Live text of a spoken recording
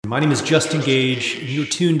My name is Justin Gage, and you're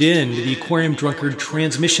tuned in to the Aquarium Drunkard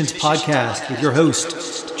Transmissions podcast with your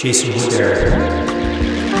host, Jason Woodbury.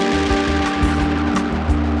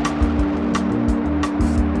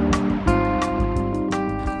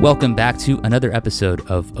 Welcome back to another episode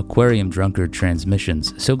of Aquarium Drunkard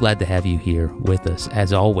Transmissions. So glad to have you here with us,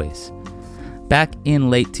 as always. Back in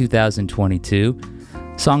late 2022,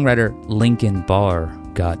 songwriter Lincoln Barr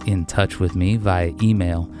got in touch with me via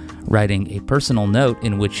email, writing a personal note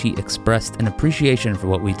in which he expressed an appreciation for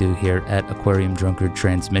what we do here at Aquarium Drunkard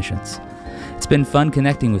Transmissions. It's been fun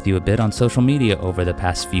connecting with you a bit on social media over the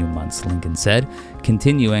past few months, Lincoln said,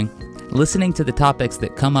 continuing, listening to the topics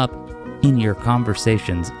that come up in your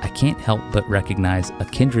conversations, I can't help but recognize a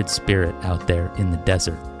kindred spirit out there in the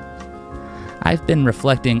desert. I've been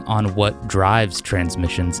reflecting on what drives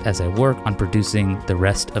Transmissions as I work on producing the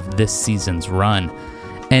rest of this season's run,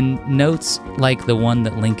 and notes like the one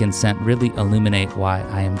that Lincoln sent really illuminate why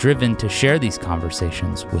I am driven to share these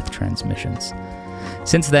conversations with Transmissions.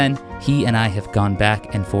 Since then, he and I have gone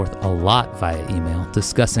back and forth a lot via email,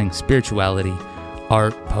 discussing spirituality,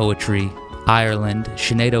 art, poetry, Ireland,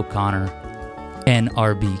 Sinead O'Connor,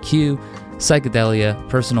 NRBQ, psychedelia,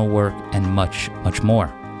 personal work, and much, much more.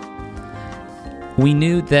 We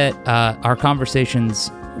knew that our conversations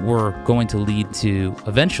were going to lead to,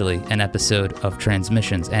 eventually, an episode of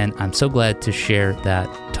Transmissions, and I'm so glad to share that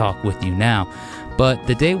talk with you now. But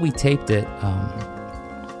the day we taped it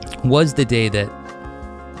was the day that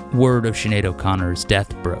word of Sinead O'Connor's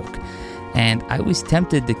death broke. And I was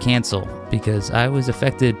tempted to cancel because I was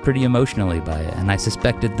affected pretty emotionally by it, and I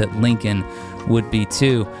suspected that Lincoln would be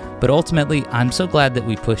too. But ultimately, I'm so glad that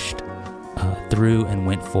we pushed through and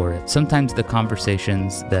went for it. Sometimes the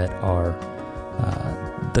conversations that are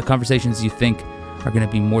the conversations you think are going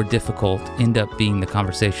to be more difficult end up being the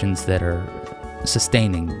conversations that are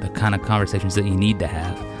sustaining, the kind of conversations that you need to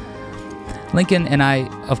have. Lincoln and I,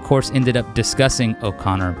 of course, ended up discussing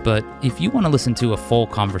O'Connor, but if you want to listen to a full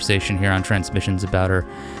conversation here on Transmissions about her,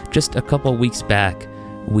 just a couple weeks back,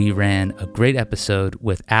 we ran a great episode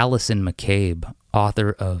with Allison McCabe,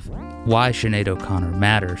 author of Why Sinead O'Connor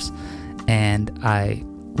Matters, and I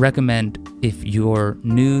recommend, if you're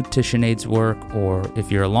new to Sinead's work or if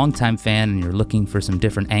you're a longtime fan and you're looking for some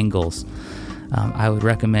different angles, I would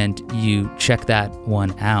recommend you check that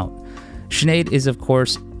one out. Sinead is, of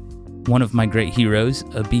course, one of my great heroes,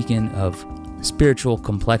 a beacon of spiritual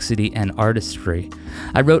complexity and artistry.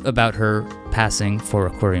 I wrote about her passing for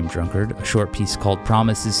Aquarium Drunkard, a short piece called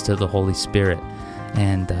Promises to the Holy Spirit.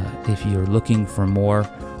 And if you're looking for more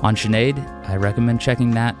on Sinead, I recommend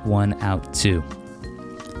checking that one out too.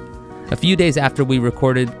 A few days after we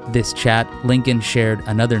recorded this chat, Lincoln shared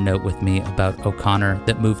another note with me about O'Connor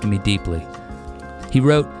that moved me deeply. He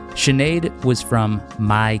wrote, Sinead was from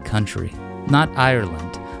my country, not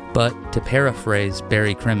Ireland, but, to paraphrase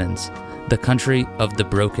Barry Crimmins, the country of the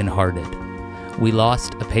broken-hearted. We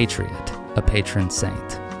lost a patriot, a patron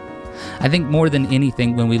saint. I think more than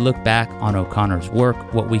anything, when we look back on O'Connor's work,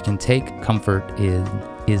 what we can take comfort in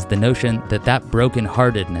is the notion that that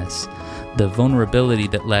broken-heartedness, the vulnerability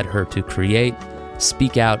that led her to create,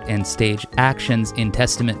 speak out, and stage actions in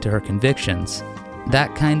testament to her convictions,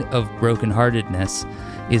 that kind of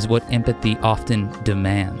brokenheartedness is what empathy often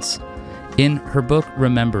demands. In her book,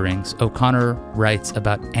 Rememberings, O'Connor writes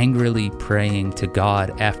about angrily praying to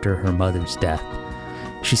God after her mother's death.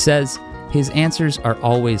 She says, his answers are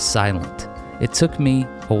always silent. It took me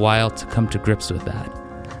a while to come to grips with that.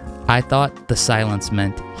 I thought the silence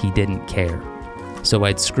meant he didn't care. So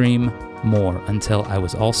I'd scream more until I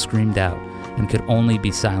was all screamed out and could only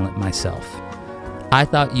be silent myself. I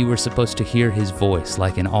thought you were supposed to hear his voice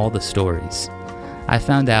like in all the stories. I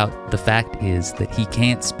found out the fact is that he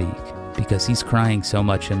can't speak because he's crying so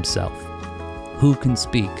much himself. Who can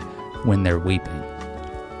speak when they're weeping?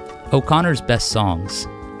 O'Connor's best songs,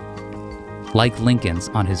 like Lincoln's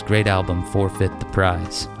on his great album Forfeit the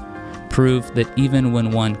Prize, prove that even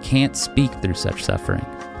when one can't speak through such suffering,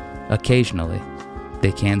 occasionally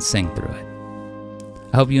they can sing through it.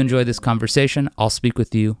 I hope you enjoy this conversation. I'll speak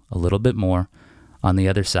with you a little bit more on the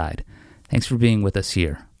other side. Thanks for being with us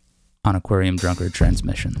here on Aquarium Drunkard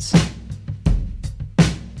Transmissions.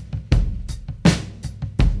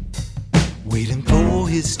 Waiting for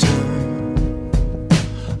his turn,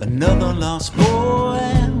 another lost boy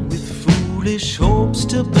with foolish hopes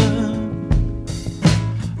to burn,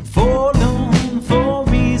 forlorn for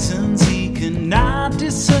reasons he cannot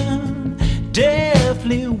discern,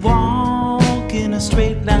 deftly walk in a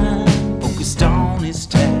straight line, focused on his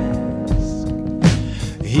task,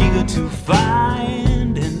 eager to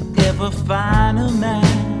find and ever find a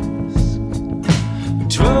mask,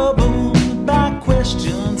 troubled by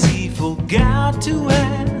questions to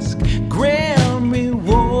ask. Grand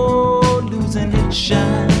reward, losing its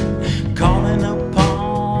shine, calling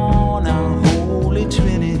upon our Holy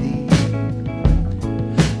Trinity.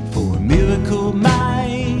 For a miracle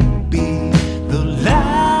might be the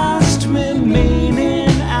last remaining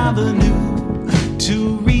avenue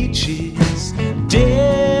to reach his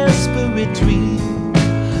desperate dream,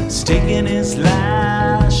 staking his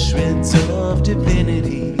last shreds of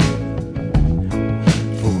divinity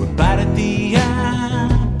for a bite at the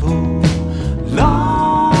apple,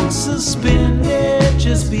 long suspended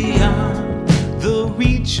just beyond the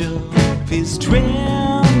reach of his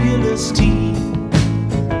tremulous team.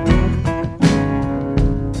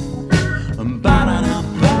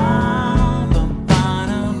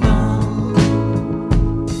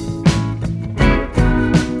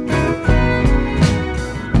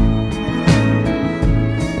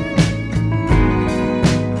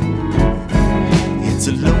 It's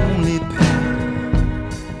a lonely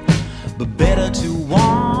path, but better to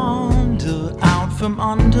wander out from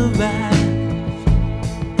under wrath.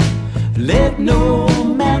 Let no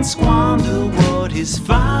man squander what his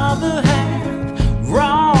father hath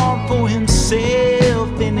wrought for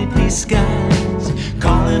himself in a disguise,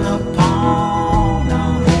 calling upon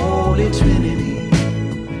our Holy Trinity.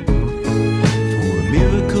 For a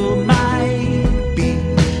miracle might be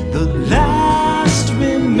the last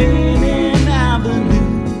remaining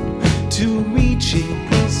avenue to reach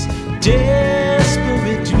his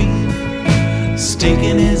desperate dream,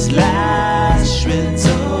 staking his last shreds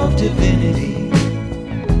of divinity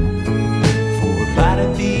for a bite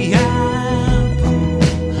at the apple,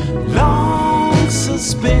 long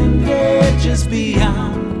suspended just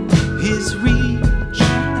beyond his reach.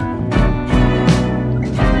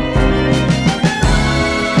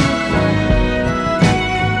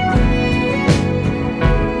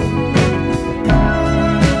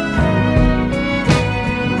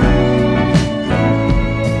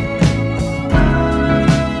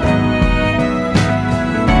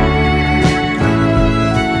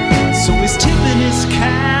 So he's tipping his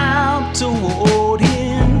cap toward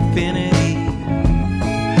infinity.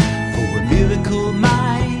 For a miracle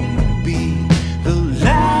might be the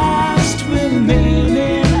last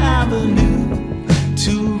remaining avenue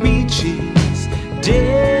to reach his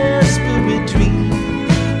desperate dream,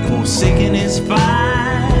 forsaking his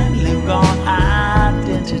finely wrought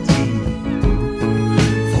identity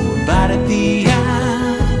for a bite at the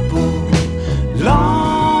apple,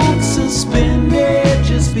 long suspended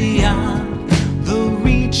just beyond the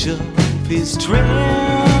reach of his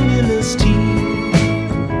tremulous team.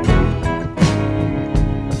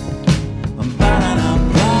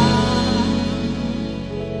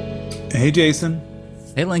 Hey, Jason.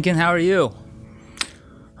 Hey, Lincoln, how are you?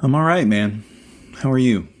 I'm all right, man. How are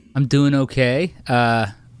you? I'm doing okay.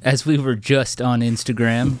 As we were just on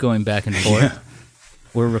Instagram going back and forth, Yeah.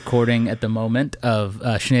 we're recording at the moment of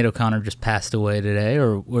Sinead O'Connor just passed away today,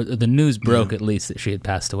 or the news broke at least that she had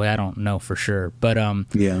passed away. I don't know for sure, but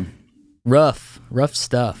Yeah. rough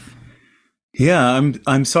stuff. Yeah,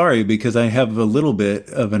 I'm sorry because I have a little bit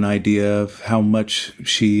of an idea of how much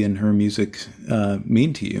she and her music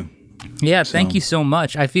mean to you. Yeah, thank you so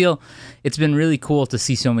much. I feel it's been really cool to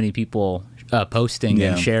see so many people posting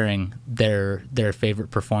and sharing their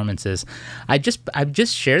favorite performances. I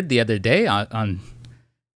just shared the other day on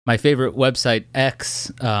my favorite website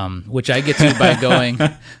X, which I get to by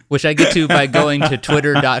going to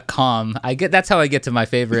twitter.com. That's how I get to my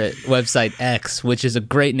favorite website X, which is a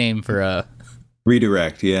great name for a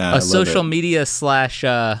Redirect, yeah. a social media /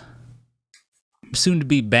 soon to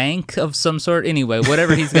be bank of some sort. Anyway,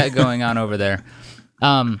 whatever he's got going on over there.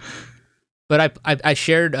 But I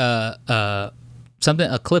shared a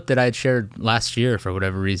clip that I had shared last year for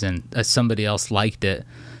whatever reason. Somebody else liked it,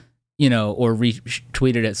 or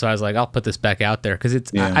retweeted it. So I was like, I'll put this back out there because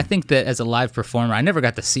it's. Yeah. I think that as a live performer, I never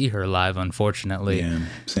got to see her live, unfortunately. Yeah,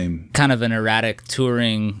 same. Kind of an erratic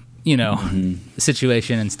touring,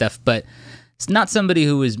 situation and stuff, but. It's not somebody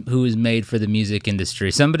who is made for the music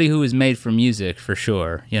industry. Somebody who is made for music, for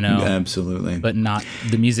sure, Absolutely. but not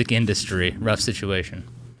the music industry. Rough situation.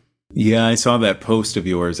 Yeah, I saw that post of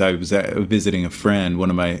yours. I was visiting a friend,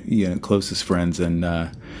 one of my closest friends, and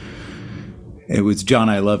it was John,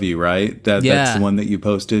 I Love You, right? That's the one that you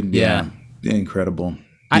posted? Yeah. Incredible.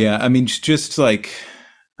 I mean, just like,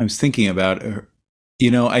 I was thinking about her,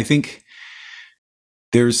 I think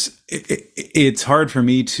it's hard for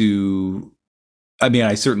me to... I mean,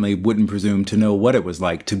 I certainly wouldn't presume to know what it was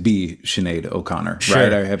like to be Sinead O'Connor, Sure,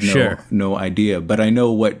 right? I have no idea, but I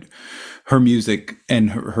know what her music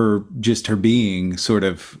and her just her being sort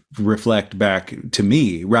of reflect back to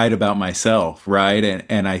me, right, about myself, right?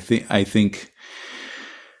 And I think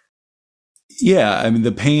yeah, I mean,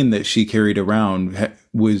 the pain that she carried around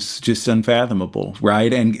was just unfathomable,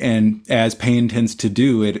 right? And as pain tends to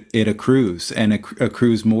do, it accrues, and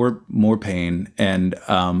accrues more pain. And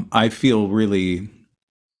I feel really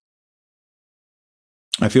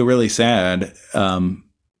sad about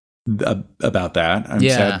that. I'm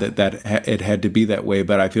sad that it had to be that way,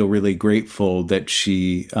 but I feel really grateful that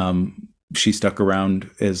she stuck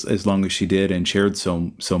around as long as she did and shared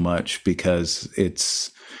so much, because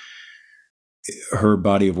her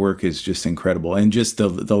body of work is just incredible, and just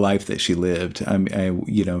the life that she lived.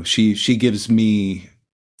 She gives me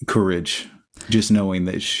courage just knowing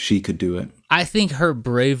that she could do it. I think her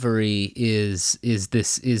bravery it's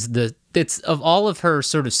of all of her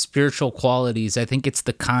sort of spiritual qualities, I think it's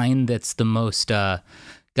the kind that's the most God,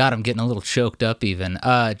 I'm getting a little choked up even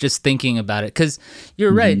just thinking about it, because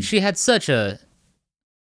you're right, she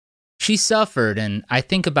suffered. And I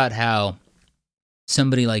think about how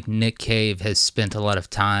somebody like Nick Cave has spent a lot of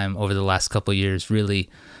time over the last couple of years really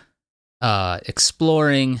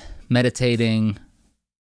exploring, meditating,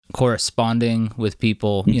 corresponding with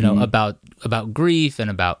people, about grief and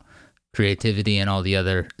about creativity and all the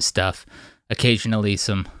other stuff. Occasionally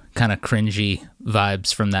some kind of cringy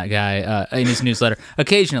vibes from that guy in his newsletter.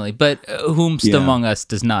 Occasionally, but whomst among us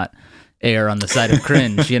does not err on the side of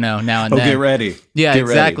cringe, now and then. Get ready. Yeah, Get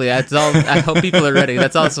exactly. Ready. That's all. I hope people are ready.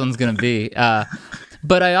 That's all this one's going to be.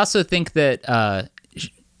 But I also think that,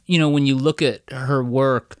 when you look at her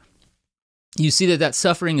work, you see that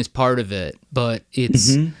suffering is part of it, but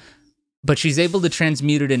but she's able to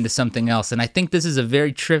transmute it into something else. And I think this is a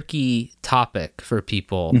very tricky topic for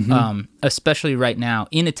people, especially right now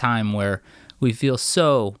in a time where we feel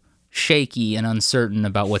so shaky and uncertain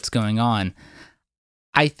about what's going on.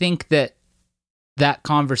 I think that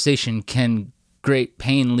conversation, can great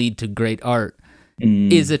pain lead to great art,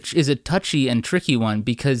 is a touchy and tricky one,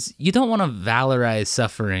 because you don't want to valorize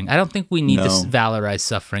suffering. I don't think we need to valorize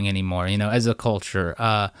suffering anymore, as a culture.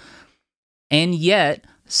 And yet,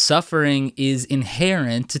 suffering is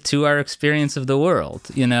inherent to our experience of the world,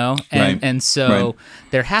 and so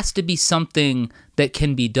there has to be something that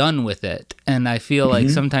can be done with it. And I feel like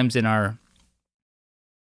sometimes in our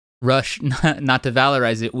rush not to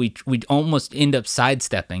valorize it, we almost end up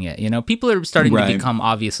sidestepping it. People are starting to become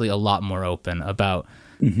obviously a lot more open about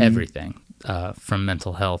everything, from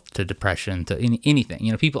mental health to depression to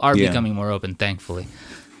anything. People are becoming more open, thankfully.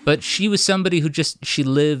 But she was somebody who she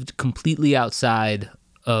lived completely outside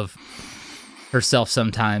of herself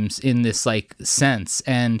sometimes in this sense.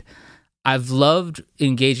 And I've loved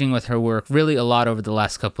engaging with her work really a lot over the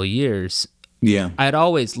last couple of years. Yeah. I'd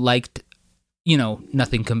always liked,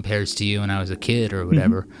 Nothing Compares to You when I was a kid or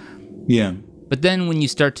whatever. Yeah. But then when you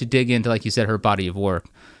start to dig into, like you said, her body of work,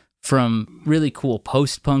 from really cool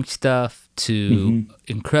post-punk stuff to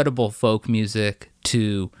incredible folk music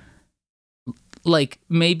to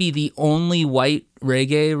maybe the only white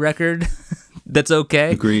reggae record that's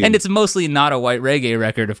okay. Agreed. And it's mostly not a white reggae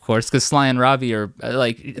record, of course, because Sly and Robbie are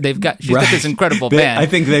she's got this incredible band. I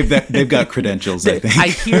think they've got credentials. I think. I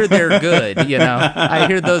hear they're good. I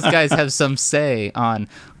hear those guys have some say on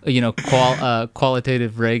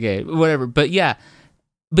qualitative reggae, whatever. But yeah,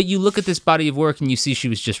 but you look at this body of work and you see she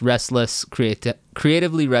was just restless,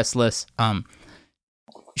 creatively restless.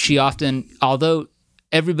 She often, although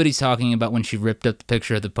everybody's talking about when she ripped up the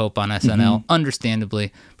picture of the Pope on SNL,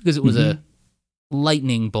 understandably, because it was a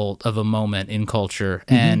lightning bolt of a moment in culture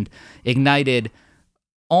and ignited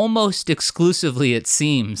almost exclusively, it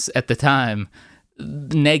seems at the time,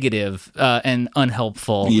 negative and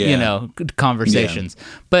unhelpful conversations.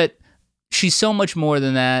 But she's so much more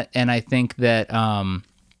than that, and I think that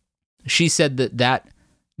she said that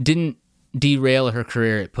didn't derail her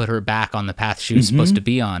career. It put her back on the path she was supposed to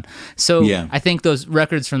be on. So I think those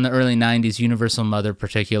records from the early 90s, Universal Mother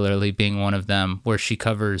particularly being one of them, where she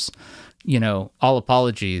covers All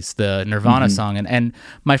Apologies, the Nirvana song. And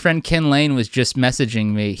my friend Ken Lane was just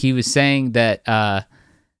messaging me. He was saying that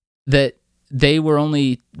that they were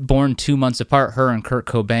only born 2 months apart, her and Kurt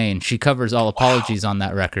Cobain. She covers All Apologies on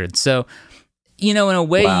that record. So, in a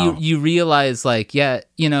way, you realize,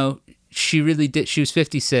 she really did. She was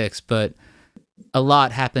 56, but a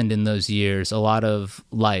lot happened in those years, a lot of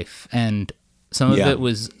life. And some of it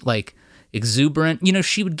was, exuberant.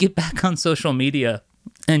 She would get back on social media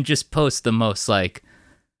and just post the most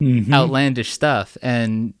outlandish stuff,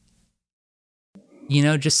 and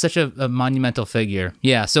just such a monumental figure.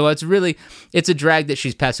 Yeah, so it's a drag that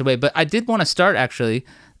she's passed away. But I did want to start actually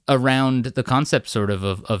around the concept sort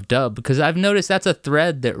of dub, because I've noticed that's a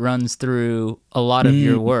thread that runs through a lot of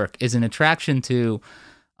your work, is an attraction to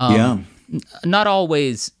not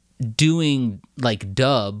always doing like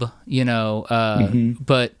dub,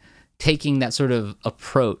 but taking that sort of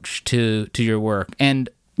approach to your work and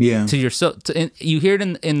to your you hear it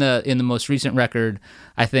in the most recent record,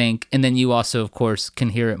 I think, and then you also of course can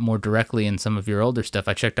hear it more directly in some of your older stuff.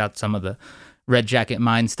 I checked out some of the Red Jacket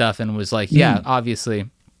Mine stuff and was like, obviously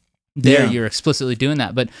you're explicitly doing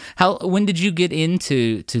that. But when did you get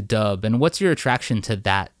into dub, and what's your attraction to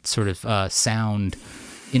that sort of sound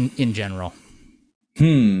in general?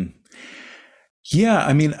 Yeah,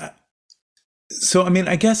 I mean,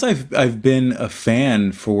 I guess I've been a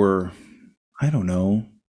fan for, I don't know,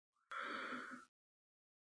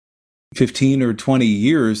 15 or 20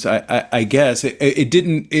 years. I guess it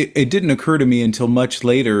didn't occur to me until much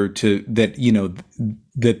later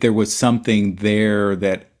that there was something there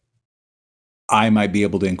that I might be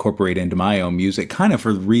able to incorporate into my own music, kind of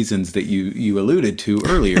for reasons that you alluded to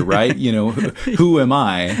earlier, right? Who am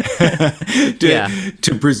I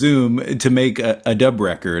to presume to make a dub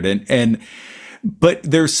record? But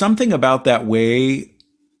there's something about that way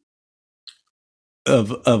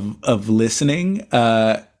of listening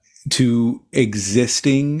to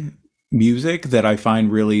existing music that I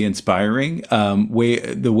find really inspiring.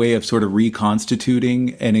 The way of sort of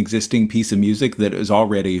reconstituting an existing piece of music that is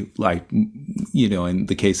already, like, in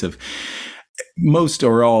the case of most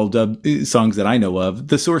or all dub songs that I know of,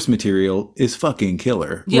 the source material is fucking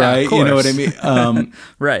killer, right? You know what I mean?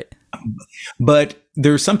 Right. But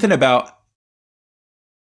there's something about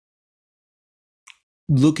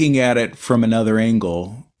looking at it from another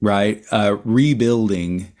angle, right?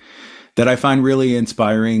 Rebuilding, that I find really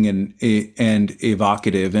inspiring and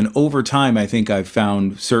evocative. And over time, I think I've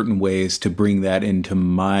found certain ways to bring that into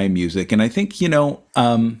my music. And I think,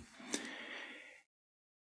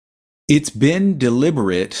 it's been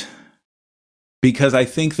deliberate, because I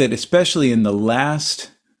think that especially in the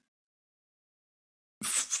last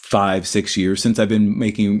 5-6 years, since I've been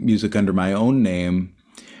making music under my own name,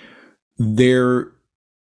 there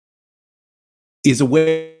is a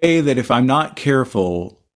way that if I'm not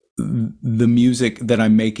careful, the music that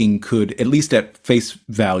I'm making could, at least at face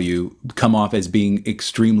value, come off as being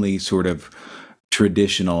extremely sort of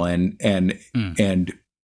traditional and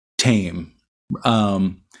tame.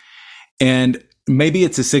 And maybe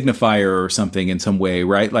it's a signifier or something in some way,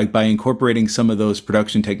 right? Like by incorporating some of those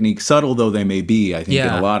production techniques, subtle though they may be, I think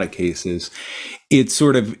in a lot of cases, it's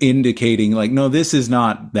sort of indicating like, no, this is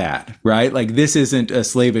not that, right? Like this isn't a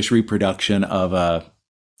slavish reproduction of a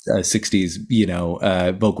 60s,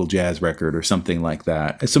 vocal jazz record or something like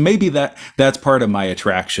that. So maybe that's part of my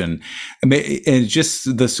attraction. And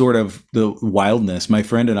just the sort of the wildness. My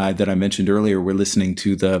friend and I that I mentioned earlier were listening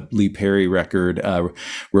to the Lee Perry record,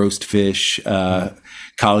 Roast Fish,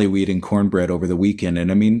 Collyweed and Cornbread over the weekend. And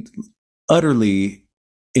I mean, utterly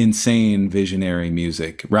insane visionary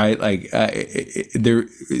music, right? Like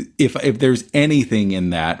if there's anything in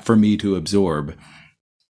that for me to absorb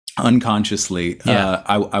unconsciously,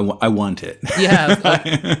 I want it.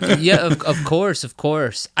 Of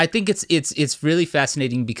course. I think it's really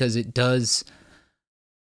fascinating because it does,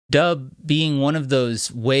 dub being one of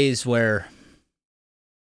those ways where,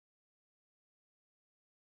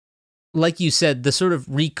 like you said, the sort of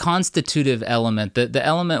reconstitutive element, the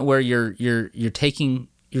element where you're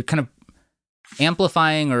kind of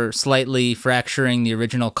amplifying or slightly fracturing the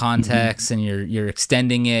original context, and you're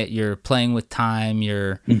extending it, you're playing with time,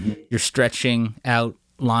 you're stretching out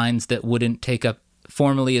lines that wouldn't take up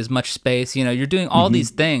formally as much space, you're doing all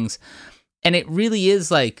these things, and it really is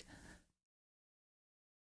like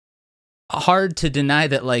hard to deny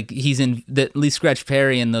that, like, that Lee Scratch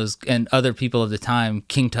Perry and those and other people of the time,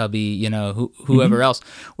 King Tubby, whoever else,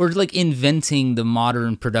 were like inventing the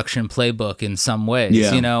modern production playbook in some ways.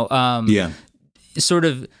 Sort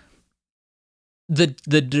of the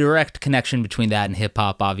direct connection between that and hip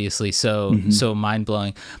hop, obviously, so mind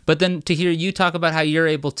blowing. But then to hear you talk about how you're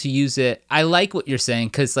able to use it, I like what you're saying,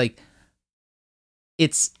 because like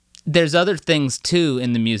there's other things too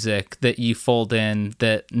in the music that you fold in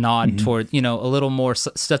that nod toward a little more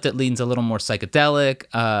stuff that leans a little more psychedelic.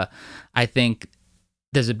 I think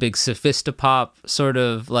there's a big sophistopop sort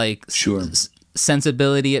of like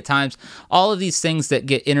sensibility at times. All of these things that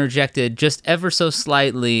get interjected just ever so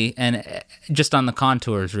slightly and just on the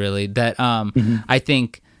contours, really, that I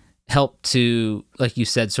think help to, like you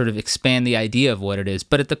said, sort of expand the idea of what it is.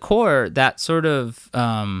 But at the core, that sort of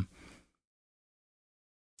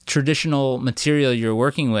traditional material you're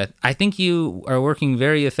working with, I think you are working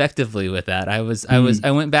very effectively with that.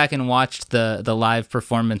 I went back and watched the live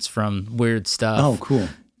performance from Weird Stuff. Oh, cool.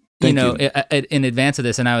 Thank you. In advance of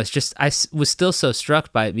this, and I was still so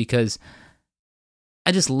struck by it because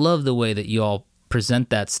I just love the way that you all present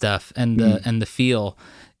that stuff and the feel.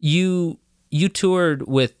 You toured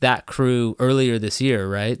with that crew earlier this year,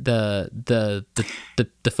 right? The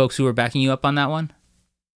folks who were backing you up on that one?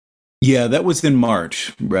 Yeah, that was in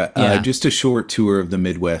March. Just a short tour of the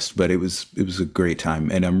Midwest, but it was a great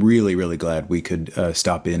time, and I'm really, really glad we could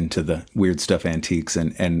stop into the Weird Stuff Antiques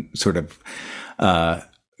and sort of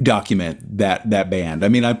document that band. I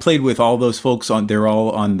mean, I played with all those folks they're all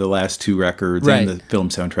on the last two records and the film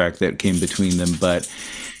soundtrack that came between them, but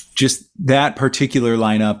just that particular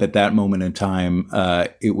lineup at that moment in time,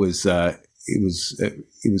 it was a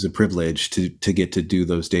privilege to get to do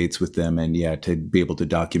those dates with them, and to be able to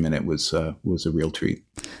document it was a real treat.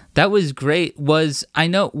 That was great. So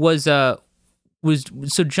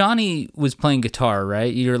Johnny was playing guitar,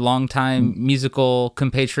 right? Your longtime musical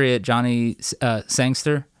compatriot, Johnny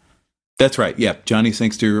Sangster? That's right. Yeah. Johnny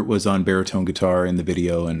Sangster was on baritone guitar in the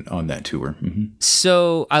video and on that tour. Mm-hmm.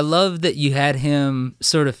 So I love that you had him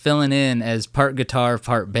sort of filling in as part guitar,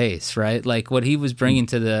 part bass, right? Like what he was bringing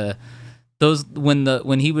to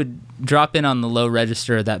when he would drop in on the low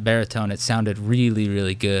register of that baritone, it sounded really,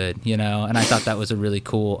 really good, and I thought that was a really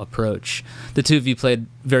cool approach. The two of you played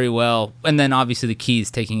very well, and then obviously the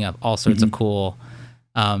keys taking up all sorts of cool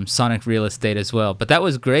sonic real estate as well. But that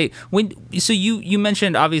was great. So you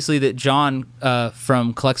mentioned obviously that John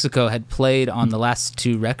from Calexico had played on the last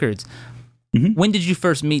two records. Mm-hmm. When did you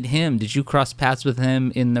first meet him? Did you cross paths with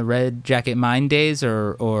him in the Red Jacket Mine days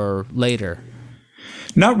or later?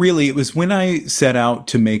 Not really. It was when I set out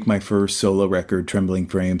to make my first solo record, Trembling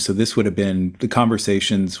Frame. So this would have been, the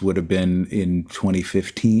conversations would have been in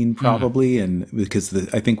 2015 probably, and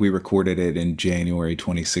because I think we recorded it in January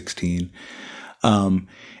 2016. And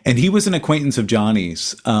he was an acquaintance of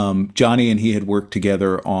Johnny's. Johnny and he had worked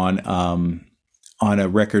together on a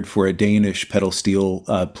record for a Danish pedal steel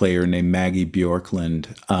player named Maggie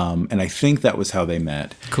Bjorklund. And I think that was how they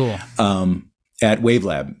met. Cool. At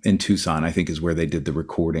Wavelab in Tucson, I think is where they did the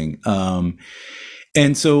recording.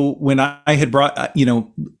 And so when I had brought,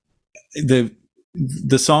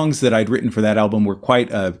 the songs that I'd written for that album were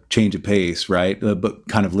quite a change of pace, right? But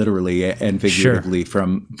kind of literally and figuratively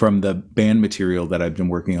from the band material that I've been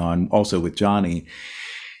working on also with Johnny.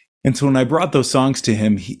 And so when I brought those songs to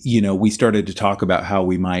him, we started to talk about how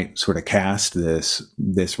we might sort of cast this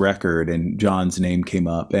record, and John's name came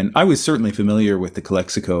up. And I was certainly familiar with the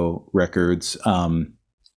Calexico records. In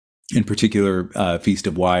particular, Feast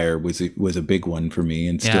of Wire was a big one for me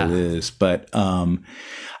and still is. But he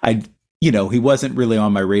wasn't really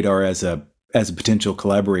on my radar as a potential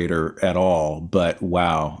collaborator at all. But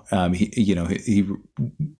wow, he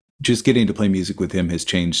just getting to play music with him has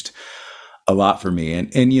changed a lot for me.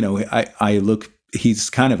 And I look, he's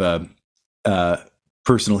kind of a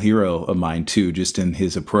personal hero of mine too, just in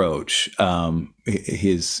his approach,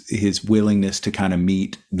 his willingness to kind of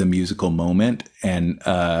meet the musical moment and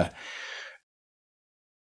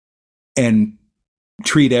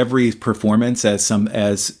treat every performance as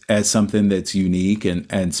something that's unique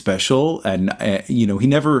and special. And he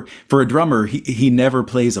never, for a drummer, he never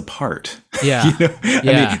plays a part. Yeah. I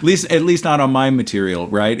mean, at least not on my material,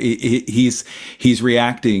 right? He's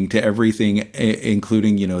reacting to everything,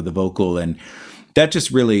 including the vocal, and that just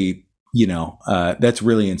really that's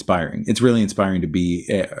really inspiring. It's really inspiring to be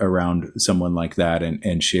around someone like that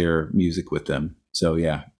and share music with them. So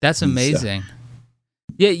yeah, that's amazing.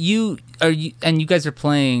 Yeah, you guys are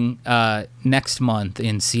playing next month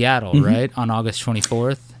in Seattle, right? On August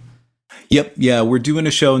 24th. Yep. Yeah, we're doing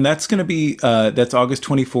a show, and that's going to be that's August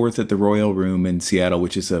 24th at the Royal Room in Seattle,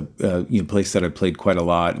 which is a place that I played quite a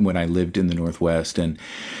lot when I lived in the Northwest, and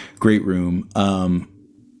great room.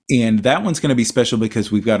 And that one's going to be special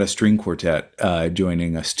because we've got a string quartet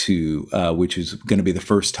joining us too, which is going to be the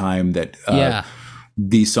first time that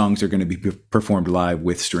these songs are going to be performed live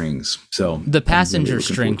with strings. So the Passenger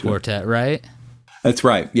String Quartet, right? That's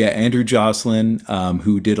right. Yeah, Andrew Jocelyn,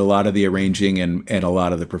 who did a lot of the arranging and a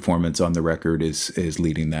lot of the performance on the record, is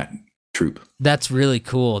leading that troupe. That's really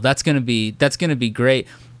cool. That's gonna be great.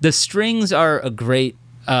 The strings are a great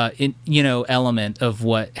element of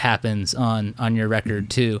what happens on your record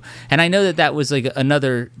too. And I know that was like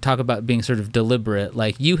another talk about being sort of deliberate.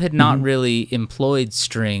 Like you had not really employed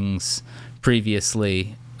strings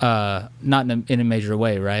previously, not in a major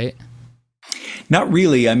way, right? Not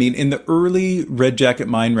really. I mean, in the early Red Jacket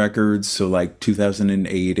Mine records, so like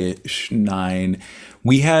 2008-ish, 9,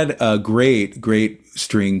 we had a great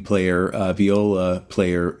string player, viola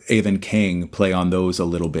player, Avon King, play on those a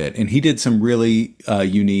little bit. And he did some really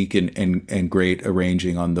unique and great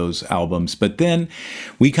arranging on those albums. But then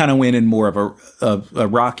we kind of went in more of a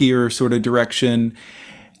rockier sort of direction.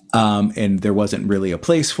 And there wasn't really a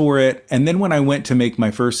place for it. And then when I went to make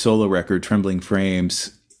my first solo record, Trembling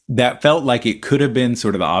Frames, that felt like it could have been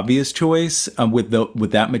sort of the obvious choice with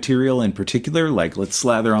that material in particular. Like, let's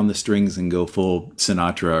slather on the strings and go full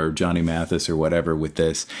Sinatra or Johnny Mathis or whatever with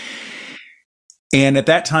this. And at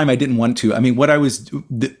that time, I didn't want to. I mean, what I was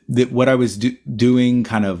doing,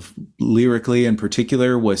 kind of lyrically in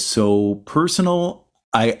particular, was so personal.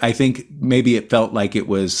 I think maybe it felt like it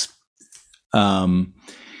was,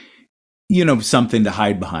 something to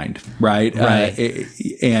hide behind, right?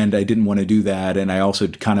 And I didn't want to do that. And I also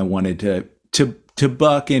kind of wanted to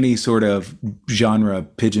buck any sort of genre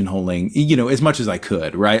pigeonholing, as much as I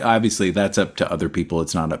could, right? Obviously, that's up to other people.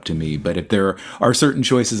 It's not up to me. But if there are certain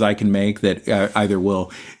choices I can make that either will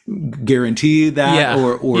guarantee that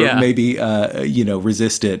or maybe,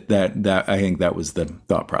 resist it, that I think that was the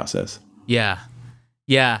thought process. Yeah.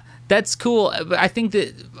 Yeah, that's cool. I think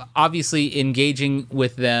that obviously engaging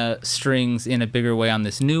with the strings in a bigger way on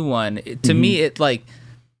this new one, to me, it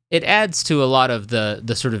adds to a lot of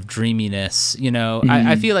the sort of dreaminess.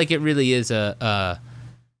 I feel like it really is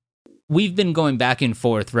we've been going back and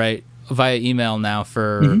forth, right, via email now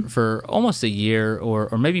for almost a year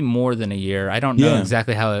or maybe more than a year. I don't know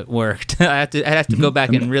exactly how it worked. I'd have to go back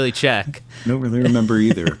and really check. I don't really remember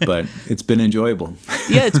either, but it's been enjoyable.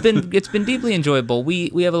 Yeah, it's been deeply enjoyable.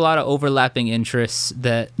 We have a lot of overlapping interests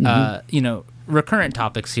that recurrent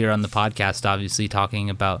topics here on the podcast, obviously talking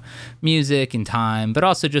about music and time, but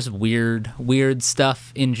also just weird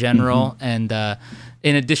stuff in general. And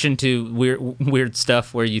in addition to weird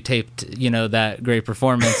stuff where you taped, that great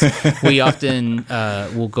performance, we often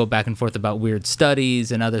will go back and forth about weird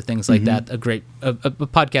studies and other things like that. A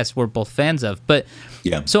podcast we're both fans of. But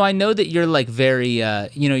so I know that you're like very,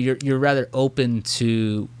 you're rather open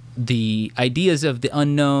to the ideas of the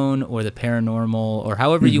unknown or the paranormal or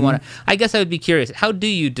however you want to. I guess I would be curious, how do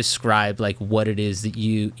you describe like what it is that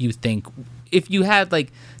you think, if you had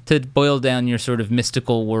like to boil down your sort of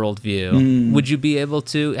mystical worldview, would you be able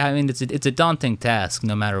to? I mean, it's a daunting task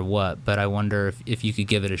no matter what, but I wonder if you could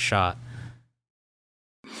give it a shot.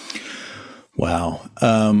 Wow.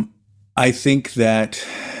 I think that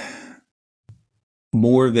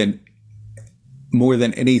more than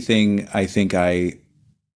anything, I think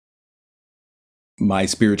my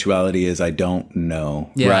spirituality is I don't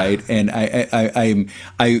know, right? And I'm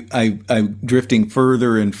drifting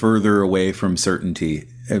further and further away from certainty,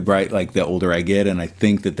 right? Like the older I get, and I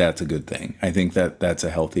think that that's a good thing. I think that that's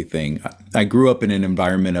a healthy thing. I grew up in an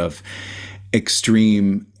environment of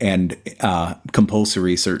extreme and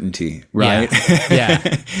compulsory certainty, right?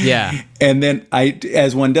 Yeah. And then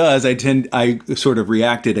as one does, I sort of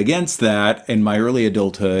reacted against that in my early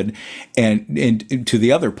adulthood, and to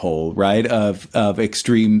the other pole, right, of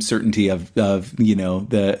extreme certainty of that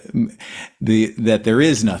there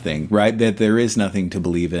is nothing, right, that there is nothing to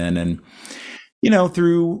believe in, and you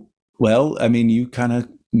kind of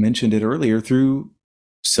mentioned it earlier, through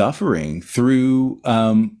suffering, through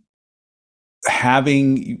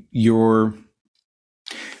having your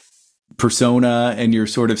persona and your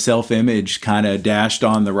sort of self-image kind of dashed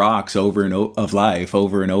on the rocks over and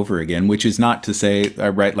over again, which is not to say,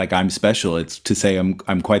 right, like I'm special. It's to say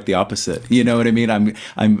I'm quite the opposite. You know what I mean? I'm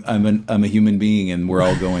a human being, and we're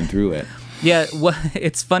all going through it. Yeah, well,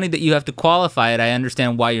 it's funny that you have to qualify it. I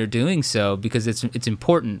understand why you're doing so, because it's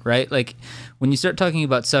important, right? Like when you start talking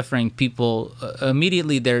about suffering, people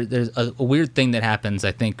immediately there's a weird thing that happens,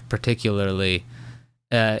 I think, particularly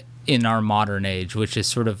in our modern age, which is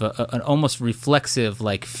sort of an almost reflexive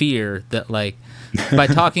like fear that like by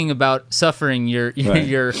talking about suffering, you're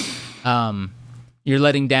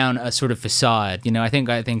letting down a sort of facade. I think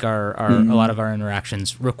our a lot of our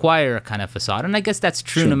interactions require a kind of facade, and I guess that's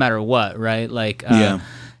true no matter what, right? Like,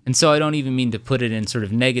 and so I don't even mean to put it in sort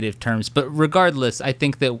of negative terms, but regardless, I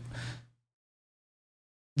think that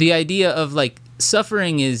the idea of like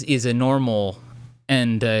suffering is a normal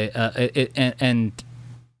and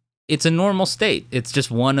it's a normal state. It's just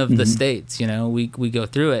one of the states. We go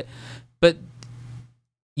through it, but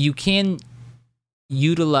you can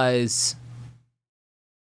utilize.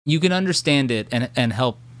 You can understand it and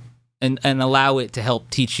help and allow it to help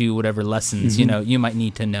teach you whatever lessons you might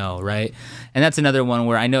need to know, right? And that's another one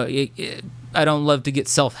where I know I don't love to get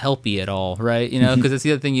self-helpy at all, right? Because that's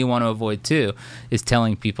the other thing you want to avoid too, is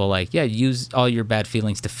telling people like, use all your bad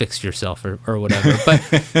feelings to fix yourself or whatever.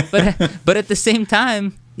 But at the same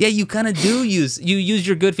time, Yeah, you kind of do use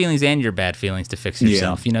your good feelings and your bad feelings to fix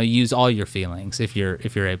yourself. You use all your feelings if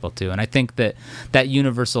you're able to. And I think that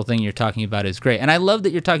universal thing you're talking about is great. And I love that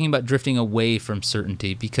you're talking about drifting away from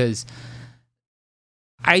certainty, because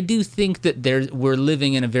I do think that we're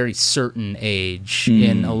living in a very certain age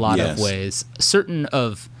in a lot of ways. Certain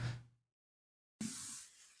on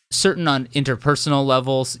interpersonal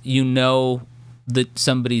levels, that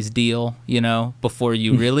somebody's deal, before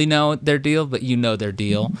you really know their deal, but their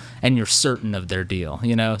deal and you're certain of their deal,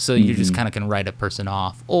 so you just kind of can write a person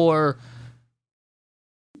off. Or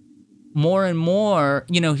more and more,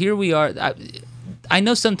 here we are. I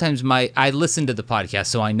know sometimes I listen to the podcast,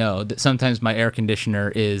 so I know that sometimes my air conditioner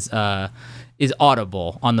is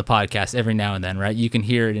audible on the podcast every now and then, right? You can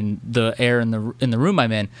hear it in the air in the room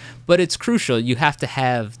I'm in, but it's crucial. You have to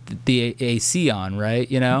have the AC on, right?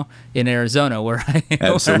 In Arizona where I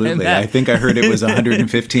absolutely. I think I heard it was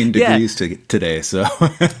 115 degrees today. So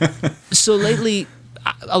lately,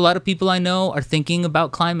 a lot of people I know are thinking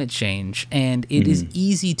about climate change, and it is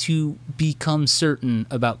easy to become certain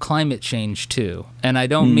about climate change too. And I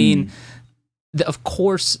don't mean that, of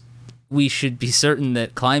course, we should be certain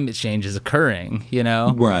that climate change is occurring,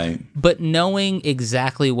 Right. But knowing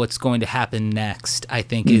exactly what's going to happen next, I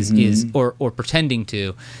think is or pretending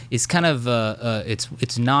to, is kind of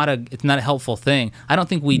it's not a helpful thing. I don't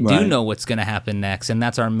think we do know what's going to happen next, and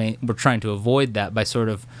that's we're trying to avoid that by sort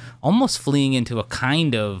of almost fleeing into a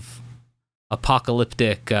kind of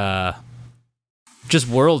apocalyptic just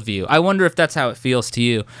worldview. I wonder if that's how it feels to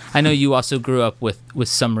you. I know you also grew up with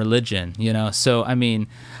some religion, so I mean,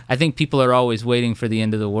 I think people are always waiting for the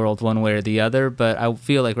end of the world one way or the other, but I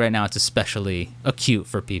feel like right now it's especially acute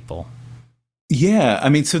for people. Yeah, I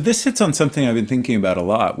mean, so this hits on something I've been thinking about a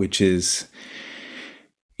lot, which is,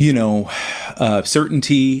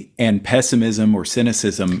 certainty and pessimism or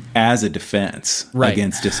cynicism as a defense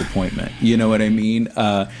against disappointment. You know what I mean?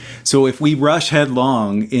 So if we rush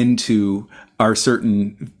headlong into our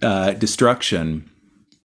certain destruction,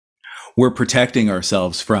 we're protecting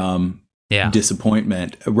ourselves from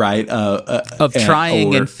disappointment, right? Of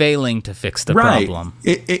trying and failing to fix the problem.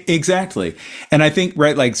 Exactly. And I think,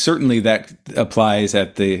 certainly that applies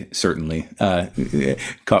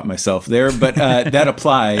caught myself there, but that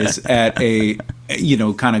applies at a,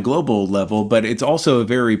 kind of global level, but it's also a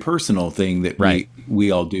very personal thing that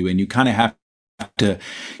we all do. And you kind of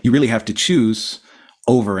you really have to choose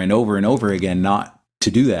over and over and over again not to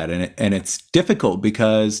do that. And it's difficult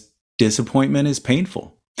because disappointment is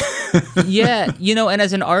painful. Yeah, and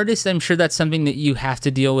as an artist, I'm sure that's something that you have to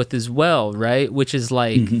deal with as well, right? Which is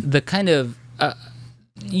like the kind of,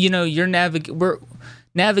 we're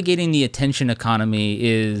navigating the attention economy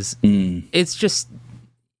it's just,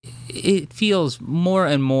 it feels more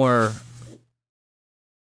and more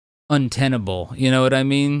untenable. You know what I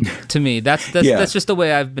mean? To me, that's just the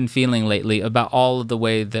way I've been feeling lately about all of the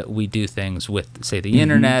way that we do things with, say, the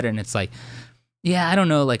internet, and it's like, I don't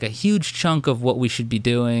know, like a huge chunk of what we should be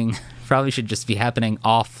doing probably should just be happening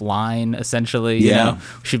offline, essentially. We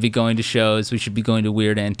should be going to shows. We should be going to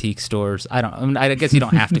weird antique stores. I guess you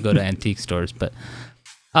don't have to go to antique stores, but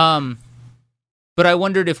I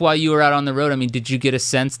wondered if while you were out on the road, I mean, did you get a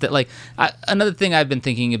sense that, like, another thing I've been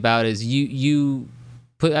thinking about is you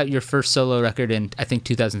put out your first solo record in, I think,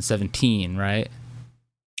 2017, right?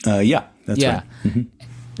 Yeah, that's right.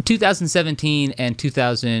 2017 and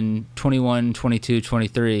 2021, 22,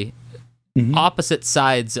 23, opposite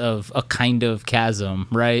sides of a kind of chasm,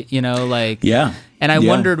 right? And I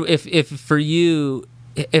wondered if for you,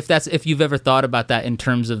 if you've ever thought about that in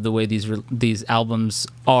terms of the way these albums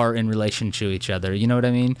are in relation to each other. You know what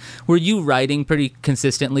I mean? Were you writing pretty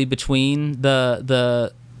consistently between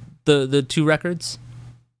the two records?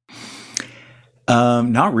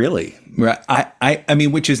 Not really. I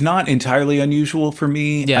mean, which is not entirely unusual for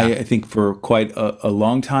me. Yeah. I think for quite a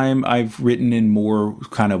long time, I've written in more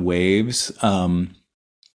kind of waves.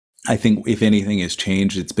 I think if anything has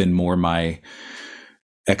changed, it's been more my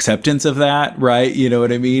acceptance of that, right? You know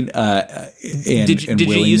what I mean? Did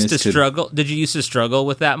you used to struggle? Did you used to struggle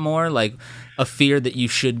with that more, like a fear that you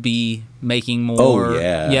should be making more? Oh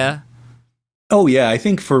yeah, yeah. Oh yeah, I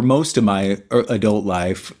think for most of my adult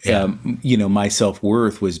life, my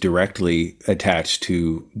self-worth was directly attached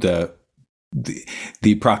to the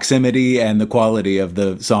proximity and the quality of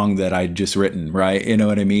the song that I'd just written, right? You know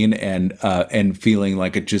what I mean? And feeling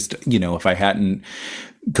like it just, if I hadn't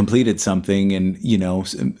completed something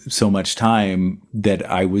in, so much time, that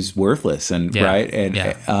I was worthless right.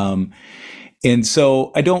 And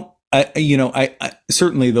so I don't, I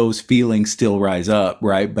certainly those feelings still rise up,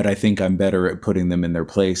 right? But I think I'm better at putting them in their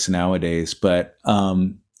place nowadays. But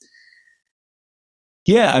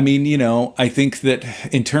Yeah, I mean, I think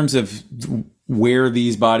that in terms of where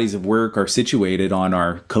these bodies of work are situated on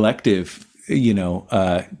our collective,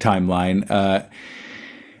 timeline,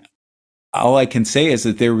 all I can say is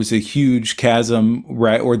that there was a huge chasm,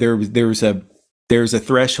 right? Or there's a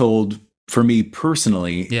threshold for me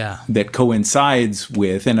personally, Yeah. that coincides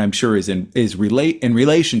with, and I'm sure is in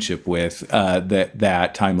relationship with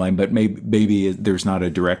that timeline, but maybe there's not a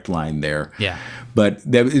direct line there. Yeah. But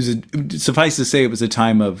suffice to say, it was a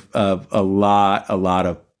time of a lot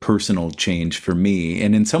of personal change for me,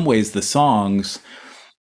 and in some ways, the songs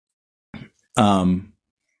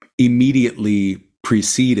immediately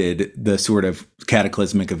preceded the sort of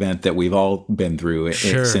cataclysmic event that we've all been through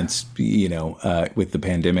since, with the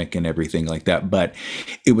pandemic and everything like that. But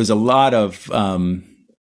it was a lot of,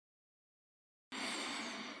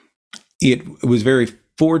 it was very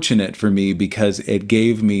fortunate for me because it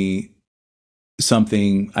gave me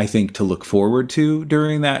something, I think, to look forward to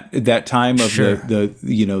during that time of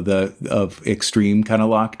the of extreme kind of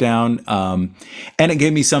lockdown. And it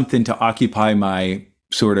gave me something to occupy my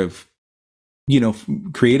sort of,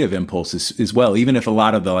 creative impulses as well. Even if a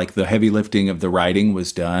lot of the heavy lifting of the writing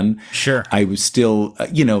was done, Sure, I was still,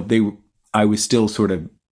 I was still sort of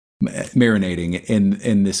marinating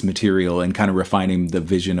in this material and kind of refining the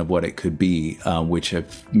vision of what it could be,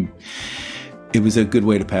 it was a good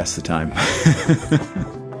way to pass the time.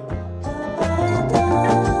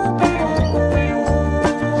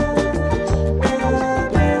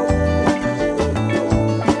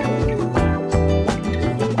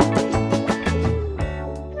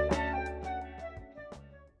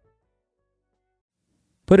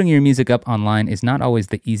 Putting your music up online is not always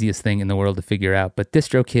the easiest thing in the world to figure out, but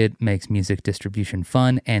DistroKid makes music distribution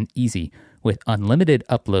fun and easy with unlimited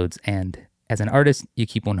uploads, and as an artist, you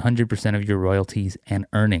keep 100% of your royalties and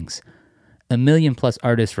earnings. 1 million plus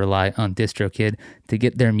artists rely on DistroKid to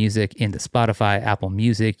get their music into Spotify, Apple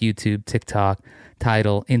Music, YouTube, TikTok,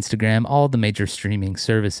 Tidal, Instagram, all the major streaming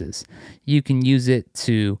services. You can use it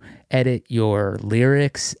to edit your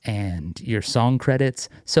lyrics and your song credits.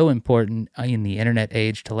 So important in the internet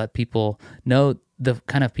age to let people know the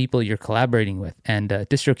kind of people you're collaborating with. And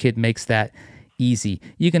DistroKid makes that easy.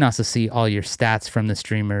 You can also see all your stats from the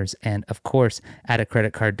streamers and, of course, add a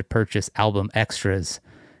credit card to purchase album extras.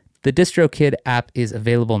 The DistroKid app is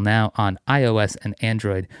available now on iOS and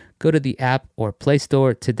Android. Go to the app or Play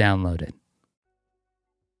Store to download it.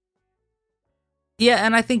 Yeah,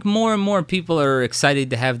 and I think more and more people are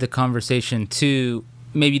excited to have the conversation too.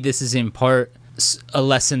 Maybe this is in part a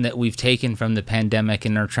lesson that we've taken from the pandemic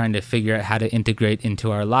and are trying to figure out how to integrate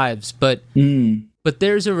into our lives. But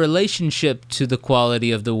there's a relationship to the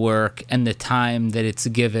quality of the work and the time that it's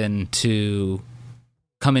given to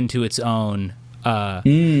come into its own.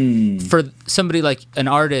 For somebody like an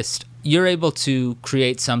artist, you're able to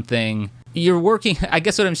create something. You're working, I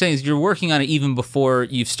guess what I'm saying is you're working on it even before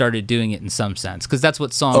you've started doing it in some sense, because that's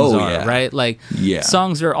what songs are, right?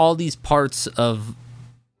 Songs are all these parts of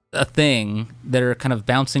a thing that are kind of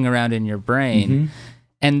bouncing around in your brain,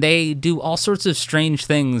 and they do all sorts of strange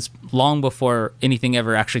things long before anything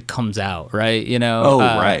ever actually comes out, right?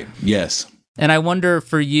 Right, yes. And I wonder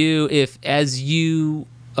for you, if as you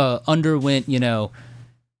underwent,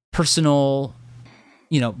 personal,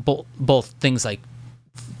 both things like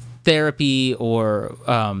therapy or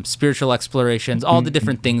spiritual explorations, all the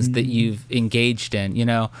different things that you've engaged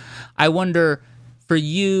in, I wonder for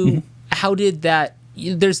you, how did that,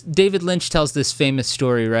 there's David Lynch tells this famous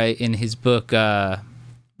story, right, in his book,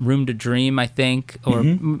 Room to Dream, I think, or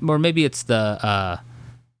maybe it's the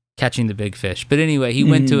Catching the Big Fish. But anyway, he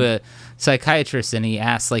went to a psychiatrist and he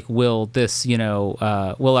asked, like, will this,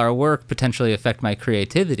 will our work potentially affect my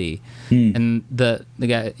creativity? And the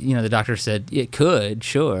guy, the doctor said, it could,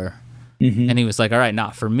 sure. And he was like, all right,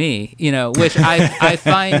 not for me, which I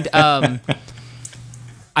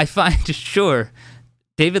find, sure,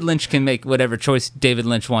 David Lynch can make whatever choice David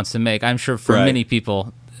Lynch wants to make. I'm sure for many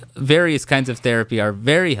people, various kinds of therapy are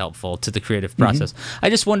very helpful to the creative process.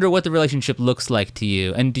 I just wonder what the relationship looks like to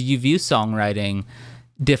you. And do you view songwriting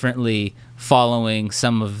differently following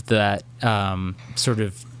some of that sort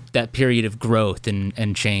of that period of growth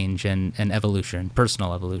and change and evolution,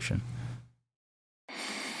 personal evolution?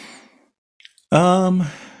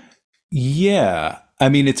 Yeah. I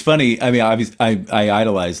mean, it's funny. I mean, obviously, I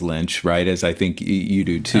idolize Lynch, right? As I think you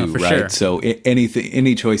do too, right? Sure. So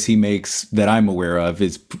any choice he makes that I'm aware of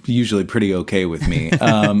is usually pretty okay with me.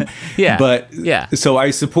 Yeah. But yeah. So I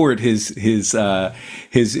support his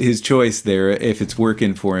choice there if it's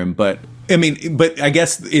working for him. But I mean, but I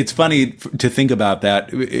guess it's funny to think about that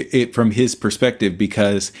from his perspective,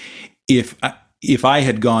 because if I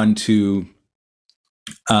had gone to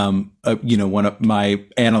one of my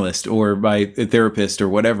analyst or my therapist or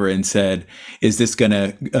whatever, and said, "Is this going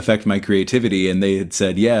to affect my creativity?" And they had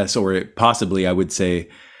said yes, or possibly, I would say,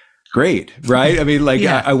 "Great," right? I mean, like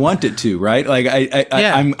I want it to, right? Like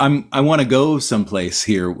I want to go someplace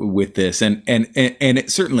here with this, and it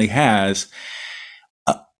certainly has.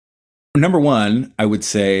 Number one, I would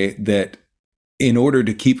say that in order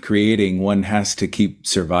to keep creating, one has to keep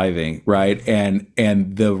surviving, right? And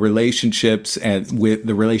the relationships and with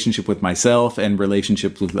the relationship with myself and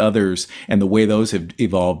relationships with others and the way those have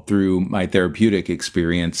evolved through my therapeutic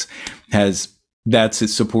experience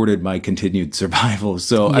that's supported my continued survival.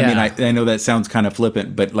 So, I mean, I know that sounds kind of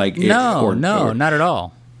flippant, but like, no, not at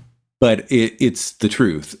all. But it's the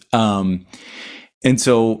truth. And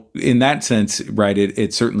so in that sense, right,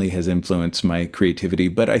 it certainly has influenced my creativity,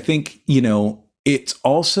 but I think, it's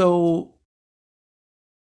also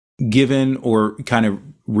given or kind of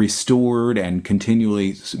restored and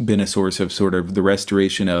continually been a source of sort of the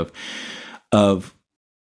restoration of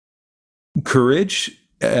courage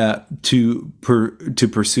to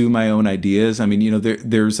pursue my own ideas. I mean,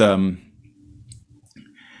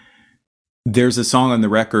 there's a song on the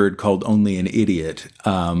record called "Only an Idiot"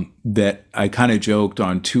 that I kind of joked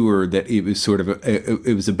on tour that it was sort of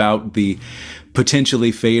it was about the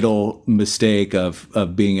potentially fatal mistake of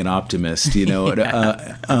being an optimist, and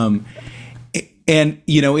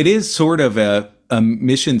it is sort of a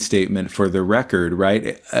mission statement for the record,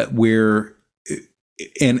 right? Where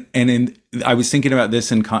I was thinking about this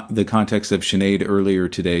in the context of Sinead earlier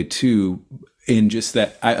today too. In just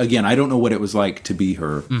that, I don't know what it was like to be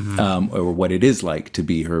her, or what it is like to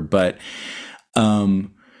be her, but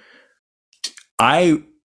I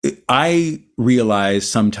realized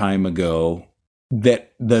some time ago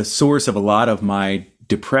that the source of a lot of my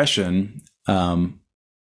depression, the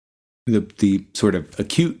sort of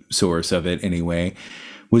acute source of it anyway,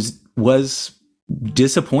 was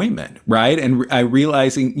disappointment, right? And I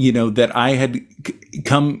realizing, that I had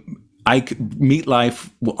I could meet life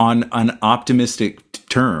on optimistic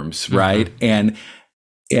terms, right? And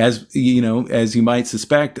as you might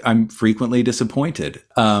suspect, I'm frequently disappointed.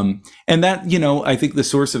 And that, I think the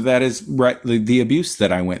source of that is the abuse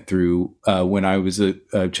that I went through when I was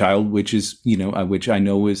a child, which is, which I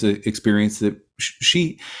know was an experience that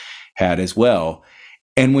she had as well.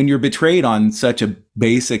 And when you're betrayed on such a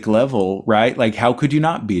basic level, right? Like, how could you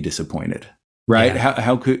not be disappointed, right? Yeah.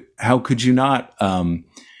 How could you not?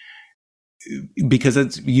 Because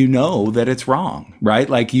it's that it's wrong, right?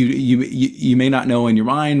 Like you may not know in your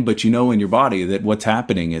mind, but in your body that what's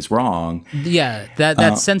happening is wrong. Yeah,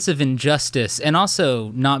 that sense of injustice and also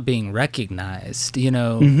not being recognized,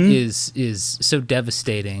 is so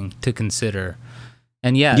devastating to consider.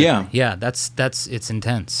 And that's it's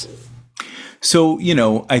intense. So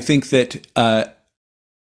I think that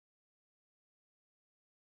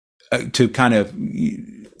to kind of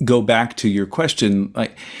go back to your question,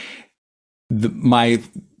 like. My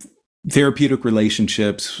therapeutic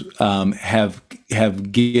relationships have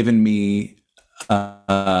given me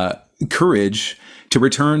courage to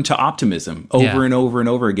return to optimism over and over and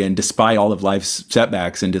over again, despite all of life's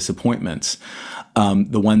setbacks and disappointments.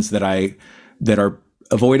 The ones that are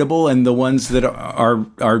avoidable and the ones that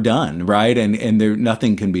are done, right? And there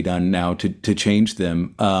nothing can be done now to change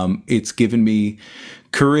them. It's given me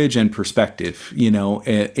courage and perspective,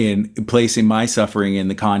 in placing my suffering in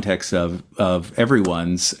the context of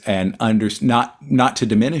everyone's, and not to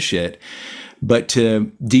diminish it, but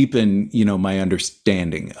to deepen, my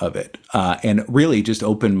understanding of it, and really just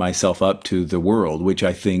open myself up to the world, which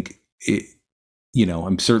I think,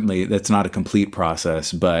 I'm certainly, that's not a complete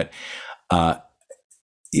process, but,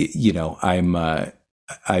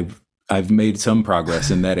 I've made some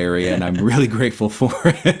progress in that area, and I'm really grateful for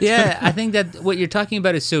it. Yeah, I think that what you're talking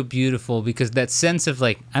about is so beautiful, because that sense of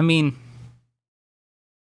it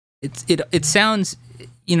sounds,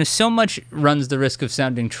 so much runs the risk of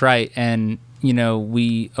sounding trite, and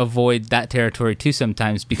we avoid that territory too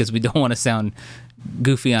sometimes because we don't want to sound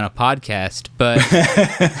goofy on a podcast. But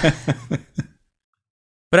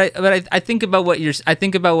I think about what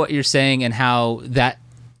you're saying and how that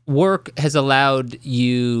work has allowed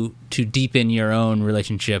you to deepen your own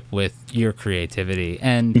relationship with your creativity.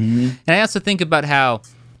 And I also think about how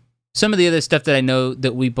some of the other stuff that I know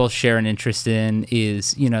that we both share an interest in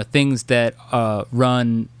is, things that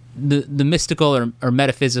run the mystical or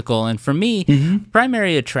metaphysical. And for me,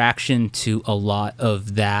 primary attraction to a lot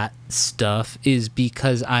of that stuff is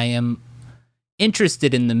because I am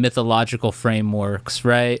interested in the mythological frameworks,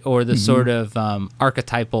 right? Or the sort of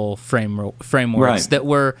archetypal frameworks that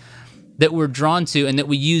were that we're drawn to and that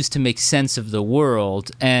we use to make sense of the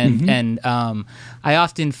world. And I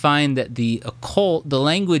often find that the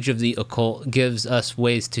language of the occult gives us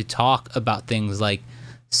ways to talk about things like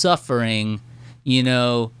suffering,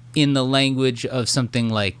 in the language of something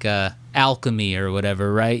like alchemy or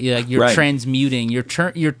whatever, right? Like you're transmuting,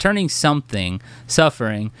 you're turning suffering,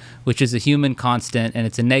 which is a human constant and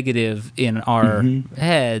it's a negative in our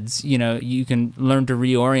heads. You can learn to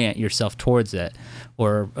reorient yourself towards it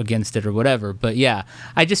or against it or whatever. But yeah,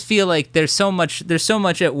 I just feel like there's so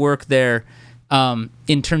much at work there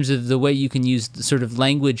in terms of the way you can use the sort of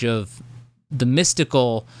language of the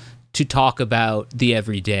mystical to talk about the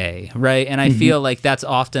everyday, right? And I feel like that's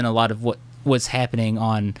often a lot of what's happening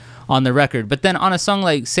on the record. But then on a song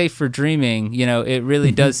like Safe for Dreaming, it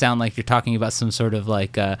really does sound like you're talking about some sort of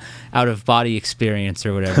like out of body experience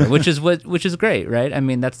or whatever, which is great, right? I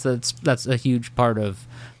mean, that's a huge part of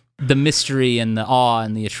the mystery and the awe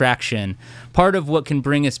and the attraction. Part of what can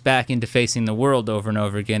bring us back into facing the world over and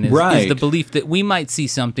over again is the belief that we might see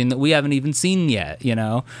something that we haven't even seen yet,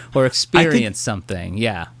 or experience something.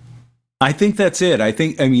 Yeah. I think that's it.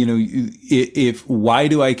 If why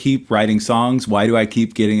do I keep writing songs? Why do I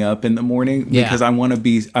keep getting up in the morning? Because I want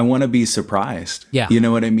to be surprised. Yeah. You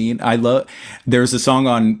know what I mean? There's a song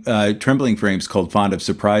on Trembling Frames called Fond of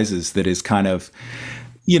Surprises that is kind of,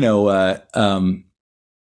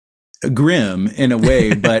 grim in a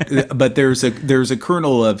way, but there's a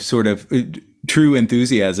kernel of sort of true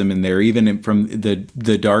enthusiasm in there, even from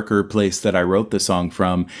the darker place that I wrote the song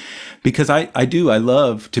from, because I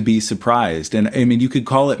love to be surprised. And I mean, you could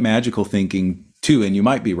call it magical thinking too, and you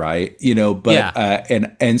might be right, but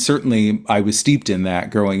and certainly I was steeped in that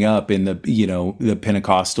growing up in the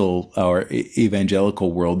Pentecostal or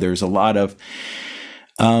evangelical world. There's a lot of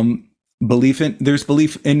belief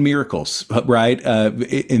in miracles, right?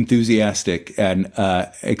 Enthusiastic and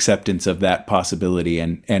acceptance of that possibility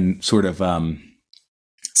and sort of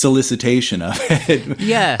solicitation of it.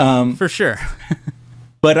 Yeah, for sure.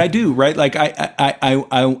 But I do, right? Like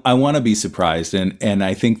I want to be surprised, and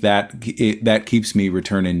I think that keeps me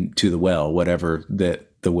returning to the well, whatever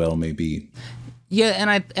that the well may be.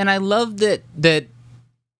 Yeah, and I love that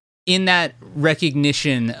in that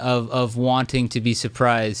recognition of wanting to be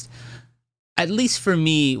surprised. At least for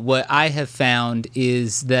me, what I have found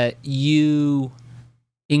is that you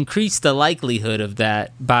increase the likelihood of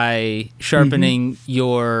that by sharpening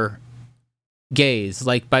your gaze,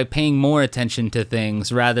 like by paying more attention to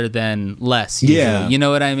things rather than less. Usually. Yeah. You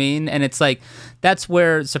know what I mean? And it's like, that's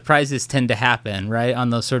where surprises tend to happen, right?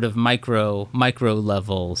 On those sort of micro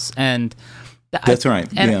levels. And that's right.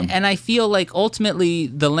 And I feel like ultimately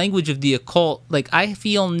the language of the occult, like I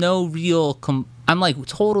feel no real, I'm like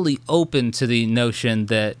totally open to the notion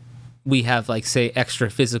that we have like say extra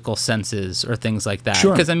physical senses or things like that.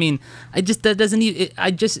 Sure. Because I mean,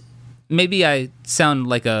 maybe I sound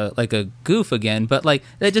like a goof again, but like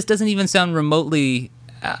that just doesn't even sound remotely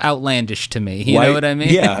outlandish to me. You know what I mean?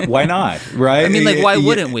 Yeah. Why not? Right. I mean, like, why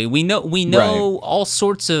wouldn't we? We know all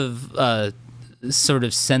sorts of sort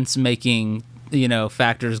of sense making,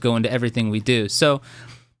 factors go into everything we do. So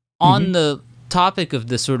on the topic of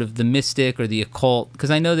the sort of the mystic or the occult, because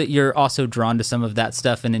I know that you're also drawn to some of that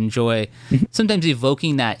stuff and enjoy sometimes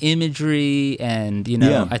evoking that imagery, and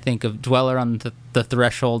I think of Dweller on the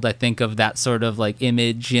Threshold, I think of that sort of like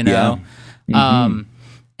image, and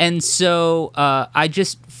so I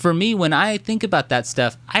just, for me, when I think about that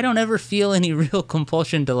stuff, I don't ever feel any real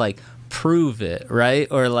compulsion to like prove it, right?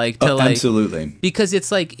 Or like to like, absolutely, because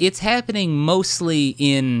it's like it's happening mostly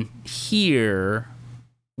in here,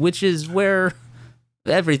 which is where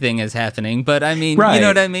everything is happening. But I mean, you know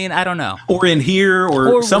what I mean? I don't know. Or in here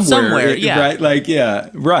or somewhere. Yeah. Right. Like, yeah.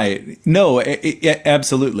 Right. No,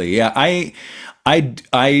 absolutely. Yeah. I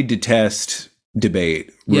detest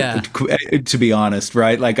debate. Yeah. To be honest.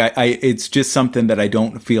 Right. Like it's just something that I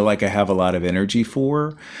don't feel like I have a lot of energy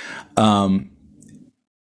for.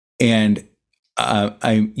 And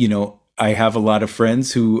I have a lot of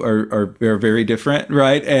friends who are very different,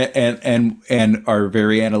 right, and are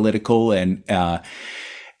very analytical and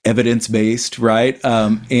evidence based, right,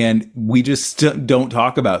 and we just don't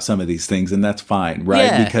talk about some of these things, and that's fine, right?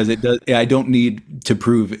 Yeah. Because it does. I don't need to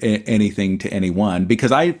prove anything to anyone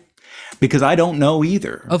because I don't know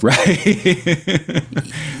either, right?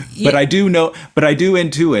 Yeah. But I do know. But I do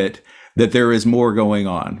intuit that there is more going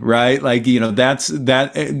on, right? Like,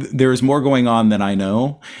 there is more going on than I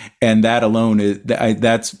know. And that alone is,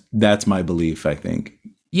 that's my belief, I think.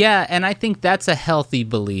 Yeah, and I think that's a healthy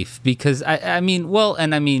belief because I mean,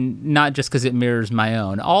 not just because it mirrors my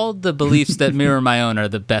own. All the beliefs that mirror my own are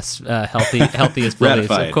the best, healthiest beliefs,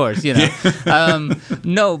 of course. You know,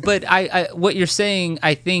 no, but I what you're saying,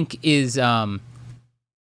 I think, is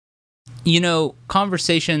you know,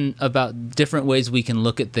 conversation about different ways we can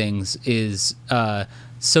look at things is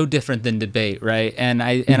so different than debate, right? And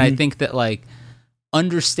I think that, like,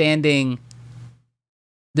 understanding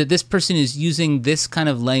that this person is using this kind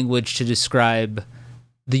of language to describe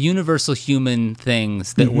the universal human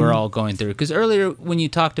things that we're all going through. Because earlier when you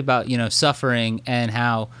talked about, you know, suffering and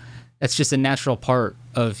how that's just a natural part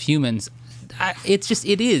of humans,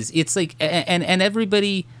 it is. It's like, and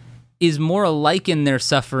everybody is more alike in their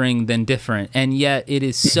suffering than different. And yet it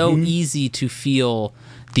is so easy to feel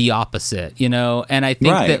the opposite, you know? And I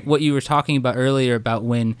think that what you were talking about earlier about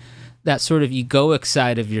when that sort of egoic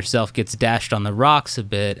side of yourself gets dashed on the rocks a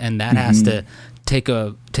bit, and that has to take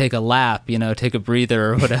a lap, you know, take a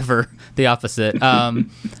breather or whatever, the opposite.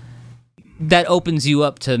 That opens you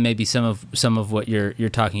up to maybe some of what you're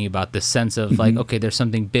talking about, this sense of like, okay, there's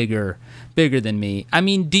something bigger than me. I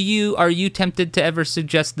mean, are you tempted to ever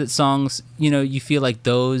suggest that songs, you know, you feel like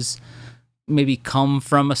those maybe come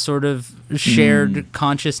from a sort of shared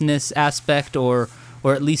consciousness aspect, or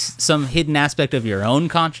at least some hidden aspect of your own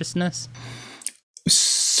consciousness?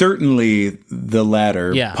 Certainly the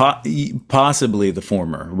latter, possibly the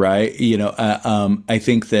former, right? You know, I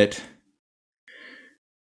think that,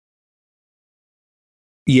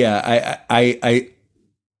 I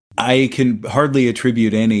can hardly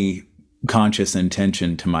attribute any conscious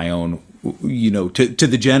intention to my own, you know, to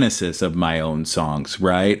the genesis of my own songs,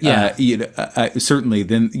 right? You know, certainly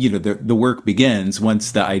then, you know, the work begins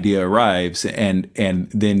once the idea arrives, and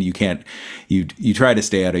then you can't, you try to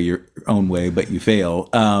stay out of your own way, but you fail.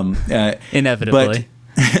 Inevitably.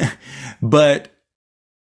 But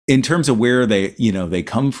in terms of where they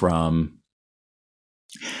come from,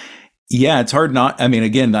 it's hard not, I mean,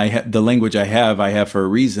 again, the language I have for a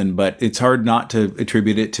reason, but it's hard not to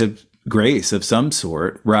attribute it to grace of some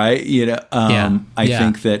sort, right? You know, I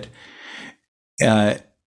think that,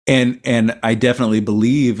 and I definitely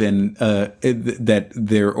believe in that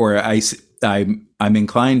there, or I'm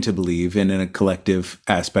inclined to believe in a collective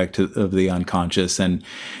aspect of the unconscious, and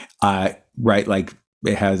like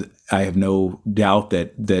I have no doubt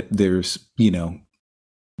that there's, you know,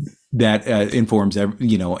 that informs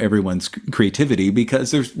everyone's creativity,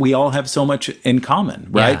 because we all have so much in common,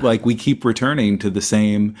 right? Like we keep returning to the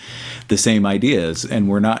same ideas, and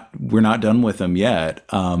we're not done with them yet.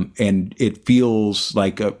 And it feels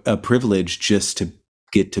like a privilege just to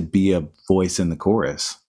get to be a voice in the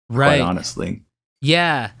chorus, right? Quite honestly.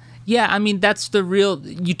 Yeah. I mean, that's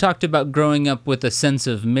you talked about growing up with a sense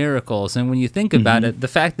of miracles, and when you think about it, the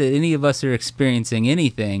fact that any of us are experiencing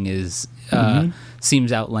anything is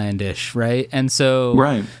seems outlandish, right? And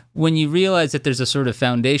so when you realize that there's a sort of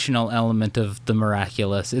foundational element of the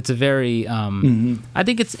miraculous, it's a very I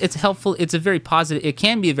think it's helpful. It's a very positive, it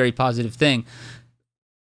can be a very positive thing.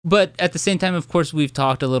 But at the same time, of course, we've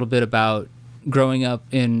talked a little bit about growing up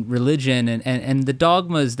in religion and the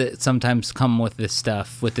dogmas that sometimes come with this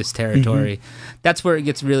stuff, with this territory. That's where it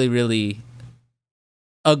gets really, really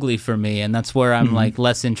ugly for me, and that's where I'm like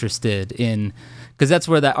less interested in, because that's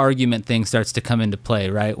where that argument thing starts to come into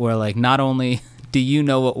play, right? Where like, not only do you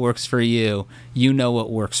know what works for you, you know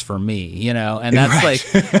what works for me, you know? And that's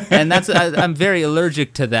like, and that's, I'm very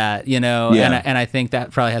allergic to that, you know? And I think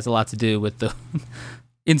that probably has a lot to do with the,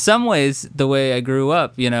 in some ways, the way I grew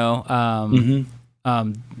up, you know,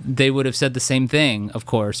 they would have said the same thing, of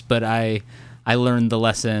course, but I learned the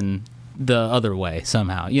lesson the other way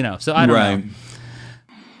somehow, you know? So I don't know.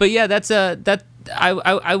 But yeah,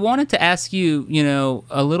 I wanted to ask you, you know,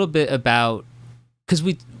 a little bit about, because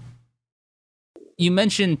you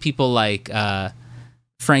mentioned people like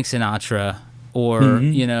Frank Sinatra, or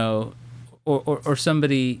you know, or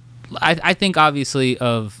somebody. I think obviously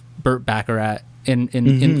of Burt Bacharach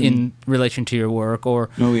in relation to your work, or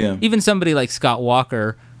even somebody like Scott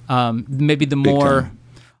Walker. Maybe the more.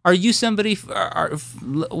 Are you somebody?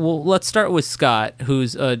 Well, let's start with Scott,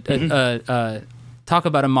 who's talk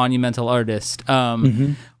about a monumental artist.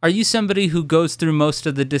 Are you somebody who goes through most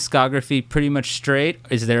of the discography pretty much straight?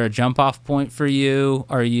 Is there a jump-off point for you?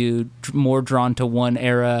 Are you more drawn to one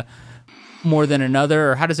era more than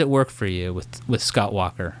another? Or how does it work for you with Scott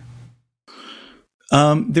Walker?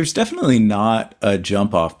 There's definitely not a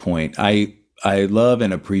jump-off point. I love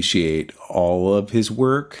and appreciate all of his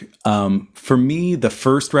work. For me, the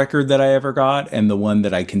first record that I ever got, and the one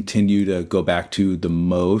that I continue to go back to the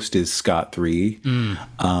most, is Scott 3.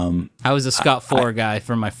 I was a Scott 4 guy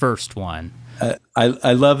for my first one.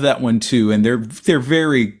 I love that one too, and they're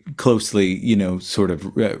very closely, sort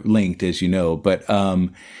of linked, as you know. But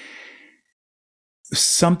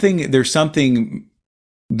there's something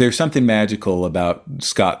magical about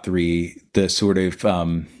Scott 3, the sort of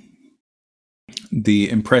the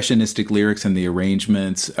impressionistic lyrics and the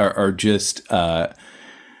arrangements are just, and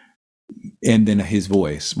then his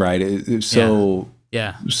voice, right? It's so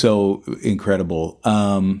incredible.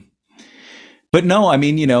 But no, I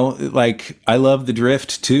mean, like I love the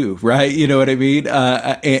Drift too, right? You know what I mean?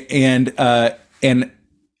 And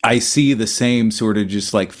I see the same sort of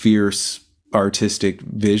just like fierce artistic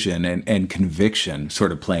vision and conviction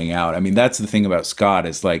sort of playing out. I mean, that's the thing about Scott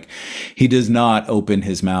is like, he does not open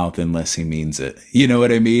his mouth unless he means it. You know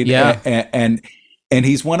what I mean? Yeah. And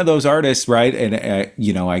he's one of those artists, right? And,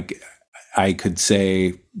 I could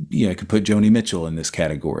say, I could put Joni Mitchell in this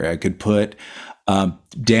category. I could put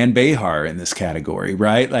Dan Behar in this category,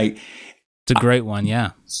 right? Like, it's a great one.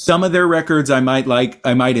 Yeah. Some of their records I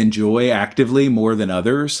might enjoy actively more than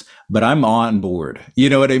others, but I'm on board. You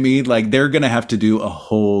know what I mean? Like they're going to have to do a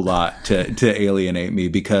whole lot to alienate me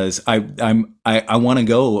because I want to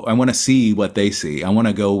go, I want to see what they see. I want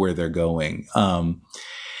to go where they're going.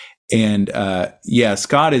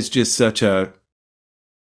 Scott is just such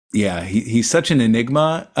he's such an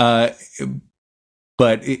enigma.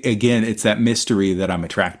 But again, it's that mystery that I'm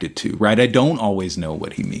attracted to, right? I don't always know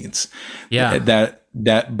what he means. Yeah.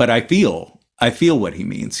 But I feel what he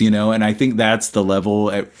means, and I think that's the level.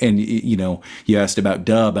 And, you asked about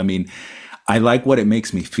dub. I mean, I like what it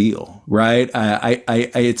makes me feel, right?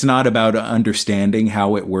 It's not about understanding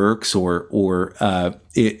how it works or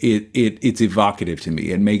it's evocative to me.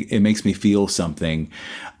 It makes me feel something.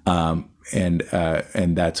 And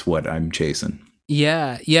that's what I'm chasing.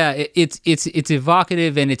 Yeah, it's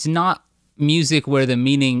evocative, and it's not music where the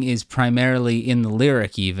meaning is primarily in the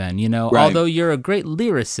lyric, even, Right. Although you're a great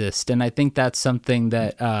lyricist, and I think that's something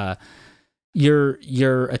that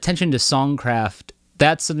your attention to songcraft,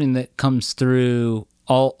 that's something that comes through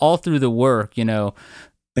all through the work.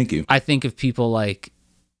 Thank you. I think of people like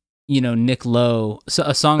Nick Lowe, so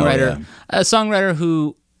a songwriter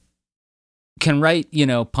who can write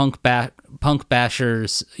punk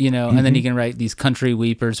bashers, and then he can write these country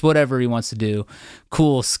weepers, whatever he wants to do,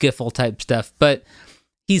 cool skiffle type stuff. But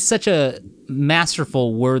he's such a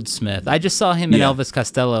masterful wordsmith. I just saw him in Elvis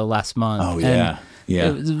Costello last month. Oh yeah,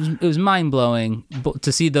 It was mind blowing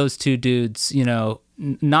to see those two dudes,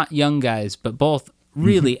 not young guys, but both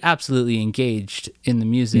really absolutely engaged in the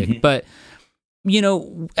music. But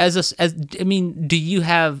do you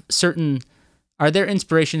have certain? Are there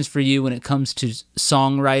inspirations for you when it comes to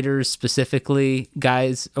songwriters specifically,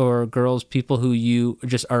 guys or girls, people who you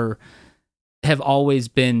just have always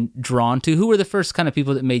been drawn to? Who were the first kind of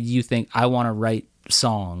people that made you think, I want to write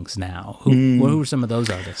songs now? Who were some of those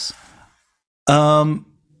artists?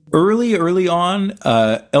 Early on,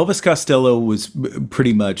 Elvis Costello was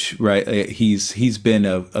pretty much right. He's been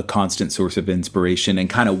a constant source of inspiration, and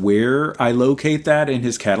kind of where I locate that in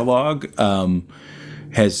his catalog,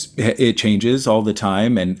 it changes all the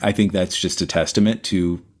time, and I think that's just a testament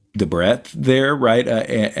to the breadth there, right?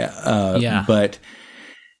 But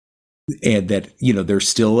and that there's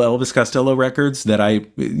still Elvis Costello records that I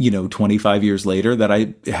 25 years later that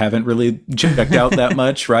I haven't really checked out that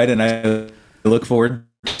much, right? And I look forward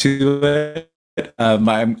to it.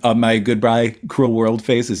 My Goodbye Cruel World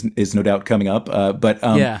phase is no doubt coming up,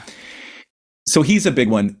 So he's a big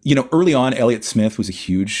one. Early on, Elliott Smith was a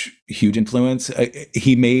huge influence.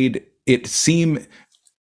 He made it seem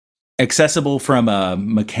accessible from a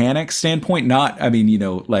mechanic standpoint. Not,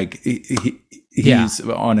 he's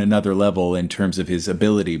on another level in terms of his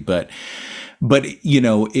ability, but he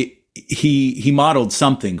modeled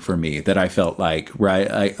something for me that I felt like,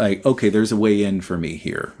 right? Okay, there's a way in for me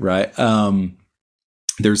here, right?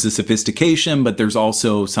 There's the sophistication, but there's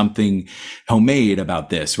also something homemade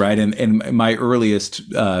about this, right? And my earliest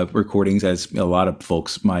recordings, as a lot of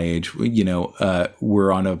folks my age,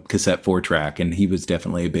 were on a cassette 4-track, and he was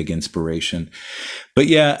definitely a big inspiration. But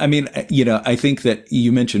yeah, I think that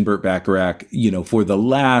you mentioned Burt Bacharach, for the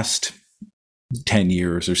last 10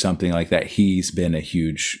 years or something like that, he's been a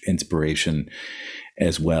huge inspiration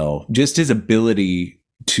as well. Just his ability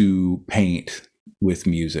to paint with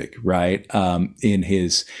music, right? In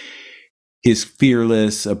his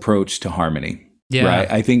fearless approach to harmony, right?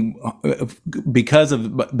 I think because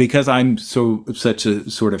I'm such a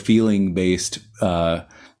sort of feeling based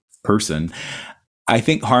person, I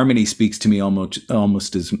think harmony speaks to me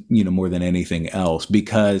almost as more than anything else,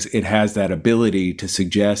 because it has that ability to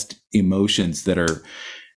suggest emotions that are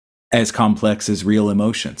as complex as real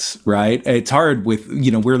emotions, right? It's hard with,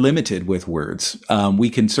 we're limited with words. We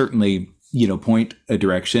can certainly, point a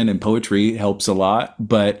direction, and poetry helps a lot,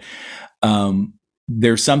 but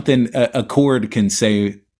there's something, a chord can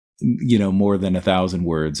say, more than 1,000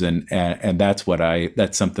 words. And that's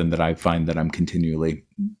something that I find that I'm continually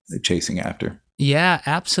chasing after. Yeah,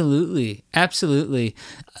 absolutely. Absolutely.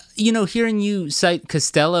 Hearing you cite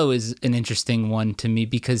Costello is an interesting one to me,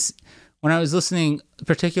 because when I was listening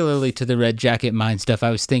particularly to the Red Jacket Mine stuff,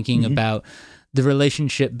 I was thinking about the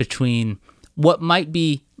relationship between what might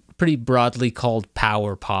be pretty broadly called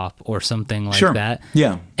power pop or something like that.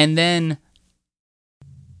 Yeah. And then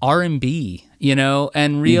R&B,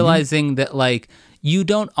 and realizing that like you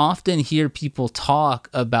don't often hear people talk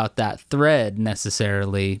about that thread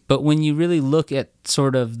necessarily, but when you really look at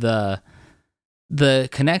sort of the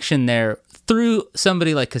connection there through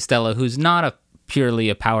somebody like Costello, who's not purely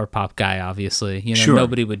a power pop guy, obviously,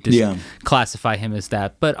 nobody would just classify him as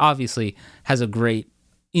that, but obviously has a great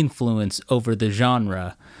influence over the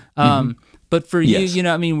genre. But for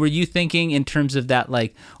you, were you thinking in terms of that,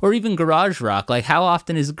 like, or even garage rock? Like, how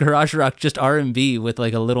often is garage rock just R&B with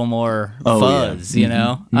like a little more fuzz?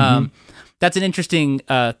 That's an interesting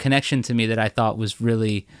connection to me that I thought was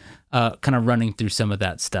really kind of running through some of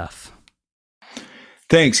that stuff.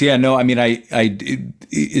 Thanks. Yeah, no, I mean, I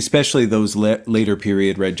especially those later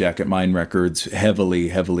period Red Jacket Mine records,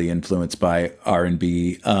 heavily influenced by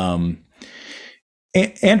R&B.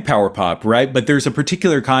 And power pop, right? But there's a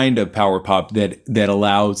particular kind of power pop that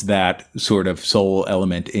allows that sort of soul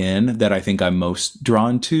element in that I think I'm most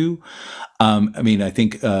drawn to. I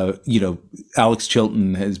think, Alex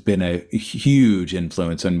Chilton has been a huge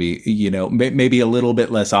influence on me, maybe a little bit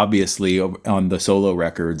less obviously on the solo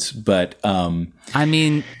records, but... but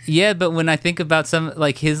when I think about some,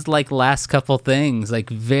 like his like last couple things, like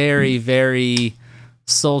very, very...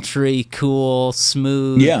 sultry, cool,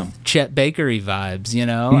 smooth, Chet Bakery vibes,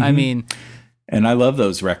 and I love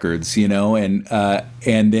those records, and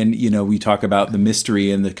then, we talk about the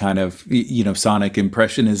mystery and the kind of, sonic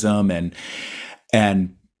impressionism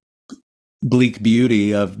and bleak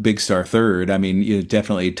beauty of Big Star Third. I mean,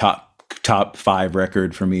 definitely top 5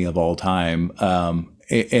 record for me of all time.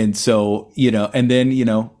 And so, and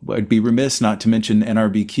then, I'd be remiss not to mention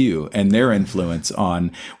NRBQ and their influence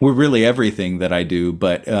on really everything that I do,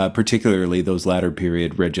 but particularly those latter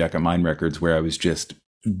period Red Jacket Mine records where I was just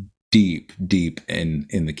deep in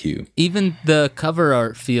the queue. Even the cover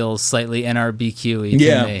art feels slightly NRBQ-y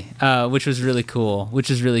to me, which was really cool.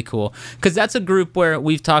 Because that's a group where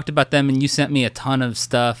we've talked about them and you sent me a ton of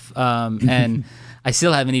stuff, and I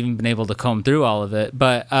still haven't even been able to comb through all of it,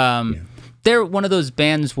 but... They're one of those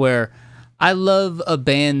bands where I love a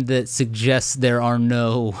band that suggests there are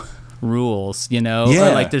no rules, or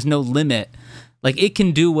like there's no limit. Like it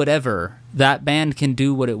can do whatever. That band can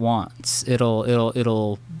do what it wants.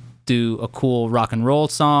 It'll do a cool rock and roll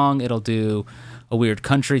song. It'll do a weird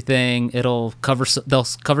country thing. They'll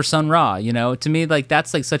cover Sun Ra. To me, like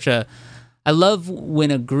that's like such a. I love when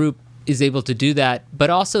a group is able to do that, but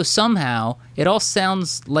also somehow it all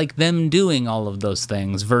sounds like them doing all of those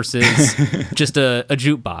things versus just a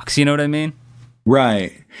jukebox. You know what I mean?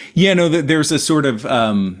 Right. Yeah, no, there's a sort of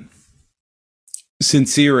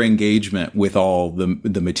sincere engagement with all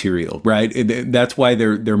the material, right? That's why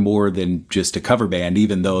they're more than just a cover band,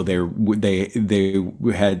 even though they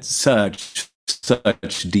had such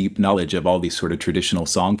deep knowledge of all these sort of traditional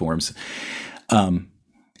song forms.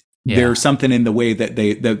 There's something in the way that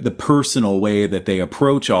the personal way that they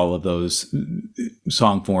approach all of those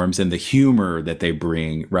song forms and the humor that they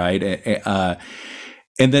bring, right?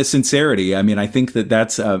 And the sincerity. I mean, I think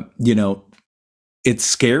that's, it's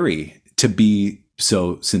scary to be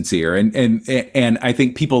so sincere. And I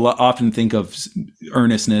think people often think of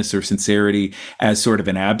earnestness or sincerity as sort of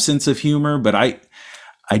an absence of humor, but I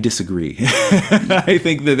disagree. I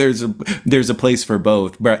think that there's a place for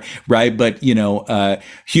both, right? But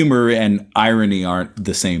humor and irony aren't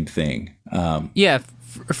the same thing.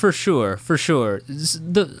 For sure.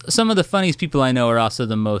 Some of the funniest people I know are also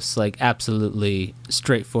the most like absolutely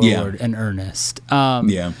straightforward and earnest.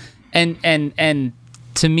 And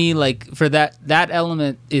to me, like for that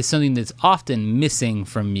element is something that's often missing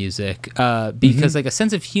from music, because like a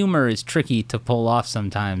sense of humor is tricky to pull off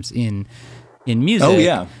sometimes in music. Oh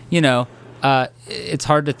yeah. It's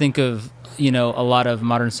hard to think of, a lot of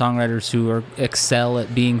modern songwriters who excel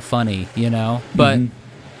at being funny, but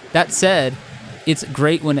that said, it's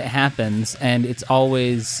great when it happens, and it's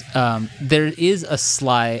always, there is a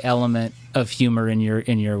sly element of humor in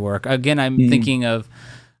your work. Again, I'm thinking of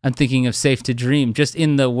I'm thinking of Safe to Dream, just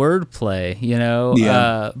in the wordplay,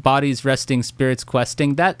 bodies resting, spirits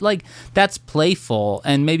questing. That's playful,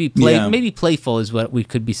 and maybe playful is what we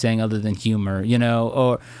could be saying other than humor,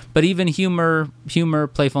 but even humor,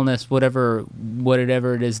 playfulness, whatever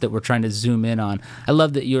it is that we're trying to zoom in on. I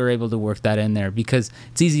love that you're able to work that in there, because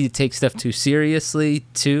it's easy to take stuff too seriously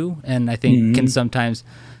too, and I think can sometimes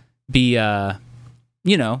be,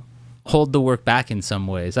 hold the work back in some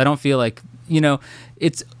ways. I don't feel like,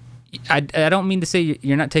 it's, I don't mean to say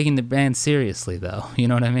you're not taking the band seriously, though. You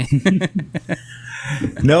know what I mean?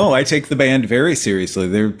 No, I take the band very seriously.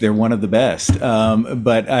 They're one of the best.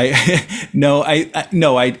 But I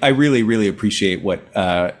really, really appreciate what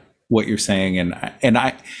you're saying. And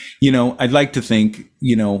I'd like to think,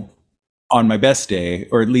 on my best day,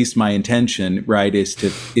 or at least my intention, right, is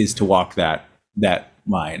to walk that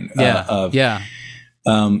line.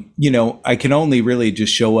 I can only really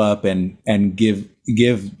just show up and give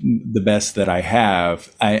the best that I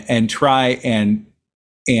have, and try and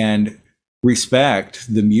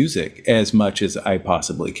respect the music as much as I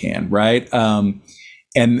possibly can, right? And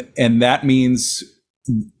that means,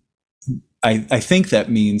 I think that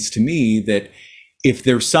means to me that if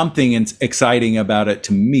there's something exciting about it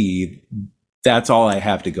to me, that's all I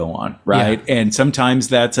have to go on, right? Yeah. And sometimes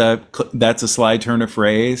that's a slide turn of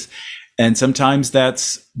phrase. And sometimes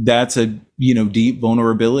that's a deep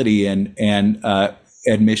vulnerability and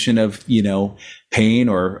admission of pain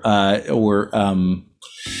or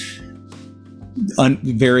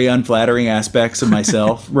very unflattering aspects of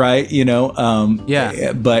myself, right?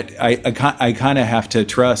 But I kind of have to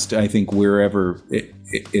trust, I think, wherever it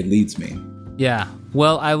leads me. Yeah.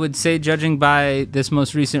 Well, I would say, judging by this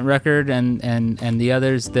most recent record and the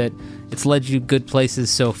others, that it's led you good places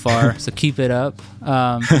so far. So keep it up.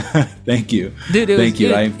 Thank you, dude.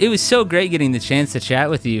 It was so great getting the chance to chat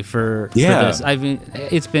with you for this.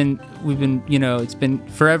 It's been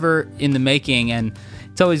forever in the making, and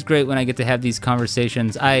it's always great when I get to have these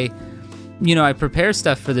conversations. I prepare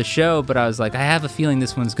stuff for the show, but I was like, I have a feeling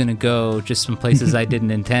this one's going to go just some places I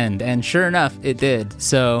didn't intend, and sure enough, it did.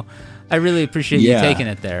 So I really appreciate you taking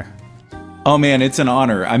it there. Oh man, it's an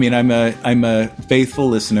honor. I mean, I'm a faithful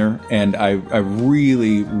listener, and I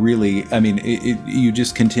really, really, you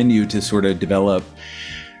just continue to sort of develop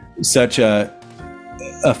such a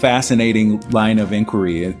fascinating line of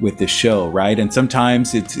inquiry with this show, right? And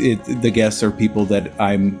sometimes the guests are people that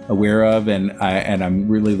I'm aware of and I'm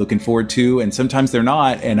really looking forward to, and sometimes they're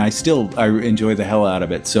not, and I enjoy the hell out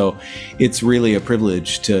of it. So it's really a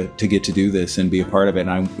privilege to get to do this and be a part of it, and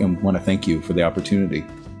I want to thank you for the opportunity.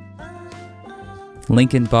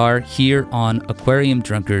 Lincoln Barr here on Aquarium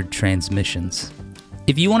Drunkard Transmissions.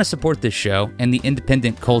 If you want to support this show and the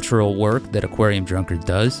independent cultural work that Aquarium Drunkard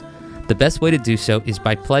does, the best way to do so is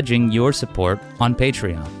by pledging your support on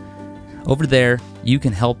Patreon. Over there, you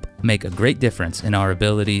can help make a great difference in our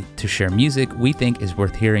ability to share music we think is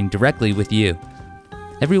worth hearing directly with you.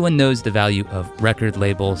 Everyone knows the value of record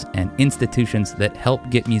labels and institutions that help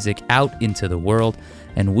get music out into the world,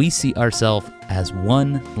 and we see ourselves as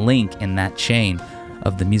one link in that chain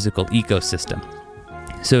of the musical ecosystem.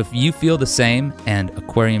 So if you feel the same and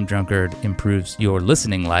Aquarium Drunkard improves your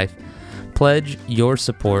listening life, pledge your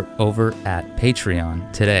support over at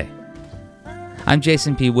Patreon today. I'm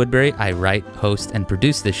Jason P. Woodbury. I write, host, and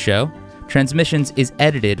produce this show. Transmissions is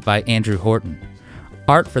edited by Andrew Horton.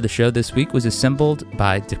 Art for the show this week was assembled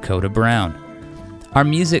by Dakota Brown. Our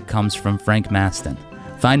music comes from Frank Maston.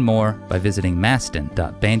 Find more by visiting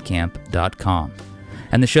maston.bandcamp.com.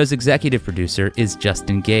 And the show's executive producer is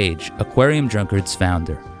Justin Gage, Aquarium Drunkard's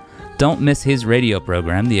founder. Don't miss his radio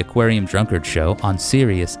program, The Aquarium Drunkard Show, on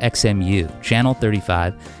Sirius XMU, Channel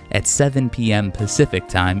 35, at 7 p.m. Pacific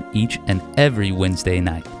Time each and every Wednesday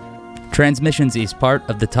night. Transmissions is part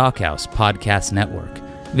of the Talkhouse Podcast Network.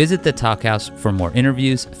 Visit the Talkhouse for more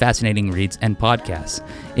interviews, fascinating reads, and podcasts,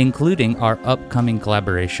 including our upcoming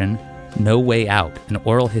collaboration, No Way Out, an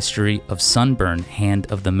oral history of Sunburn,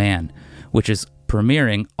 Hand of the Man, which is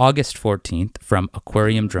premiering August 14th from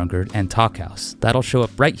Aquarium Drunkard and Talkhouse. That'll show up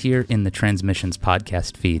right here in the Transmissions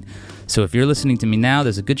podcast feed. So if you're listening to me now,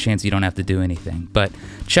 there's a good chance you don't have to do anything. But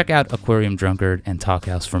check out Aquarium Drunkard and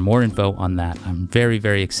Talkhouse for more info on that. I'm very,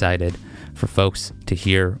 very excited for folks to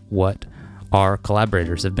hear what our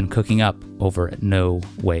collaborators have been cooking up over at No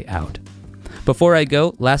Way Out. Before I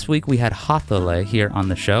go, last week we had Hathale here on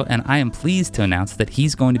the show, and I am pleased to announce that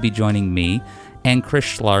he's going to be joining me and Chris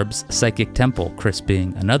Schlarb's Psychic Temple, Chris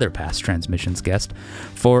being another past Transmissions guest,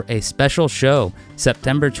 for a special show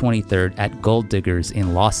September 23rd at Gold Diggers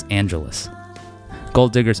in Los Angeles.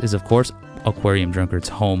 Gold Diggers is, of course, Aquarium Drunkard's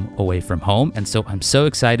home away from home, and so I'm so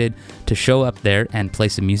excited to show up there and play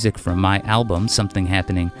some music from my album, Something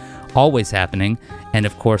Happening, Always Happening, and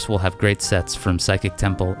of course we'll have great sets from Psychic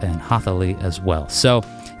Temple and Hathali as well. So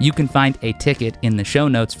you can find a ticket in the show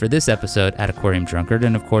notes for this episode at Aquarium Drunkard,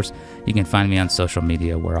 and of course you can find me on social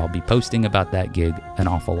media where I'll be posting about that gig an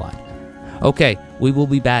awful lot. Okay, we will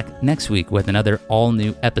be back next week with another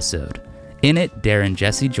all-new episode. In it, Darren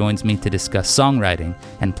Jesse joins me to discuss songwriting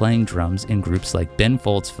and playing drums in groups like Ben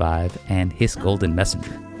Folds 5 and His Golden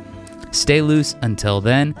Messenger. Stay loose until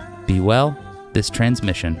then, be well, this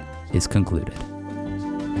transmission is concluded.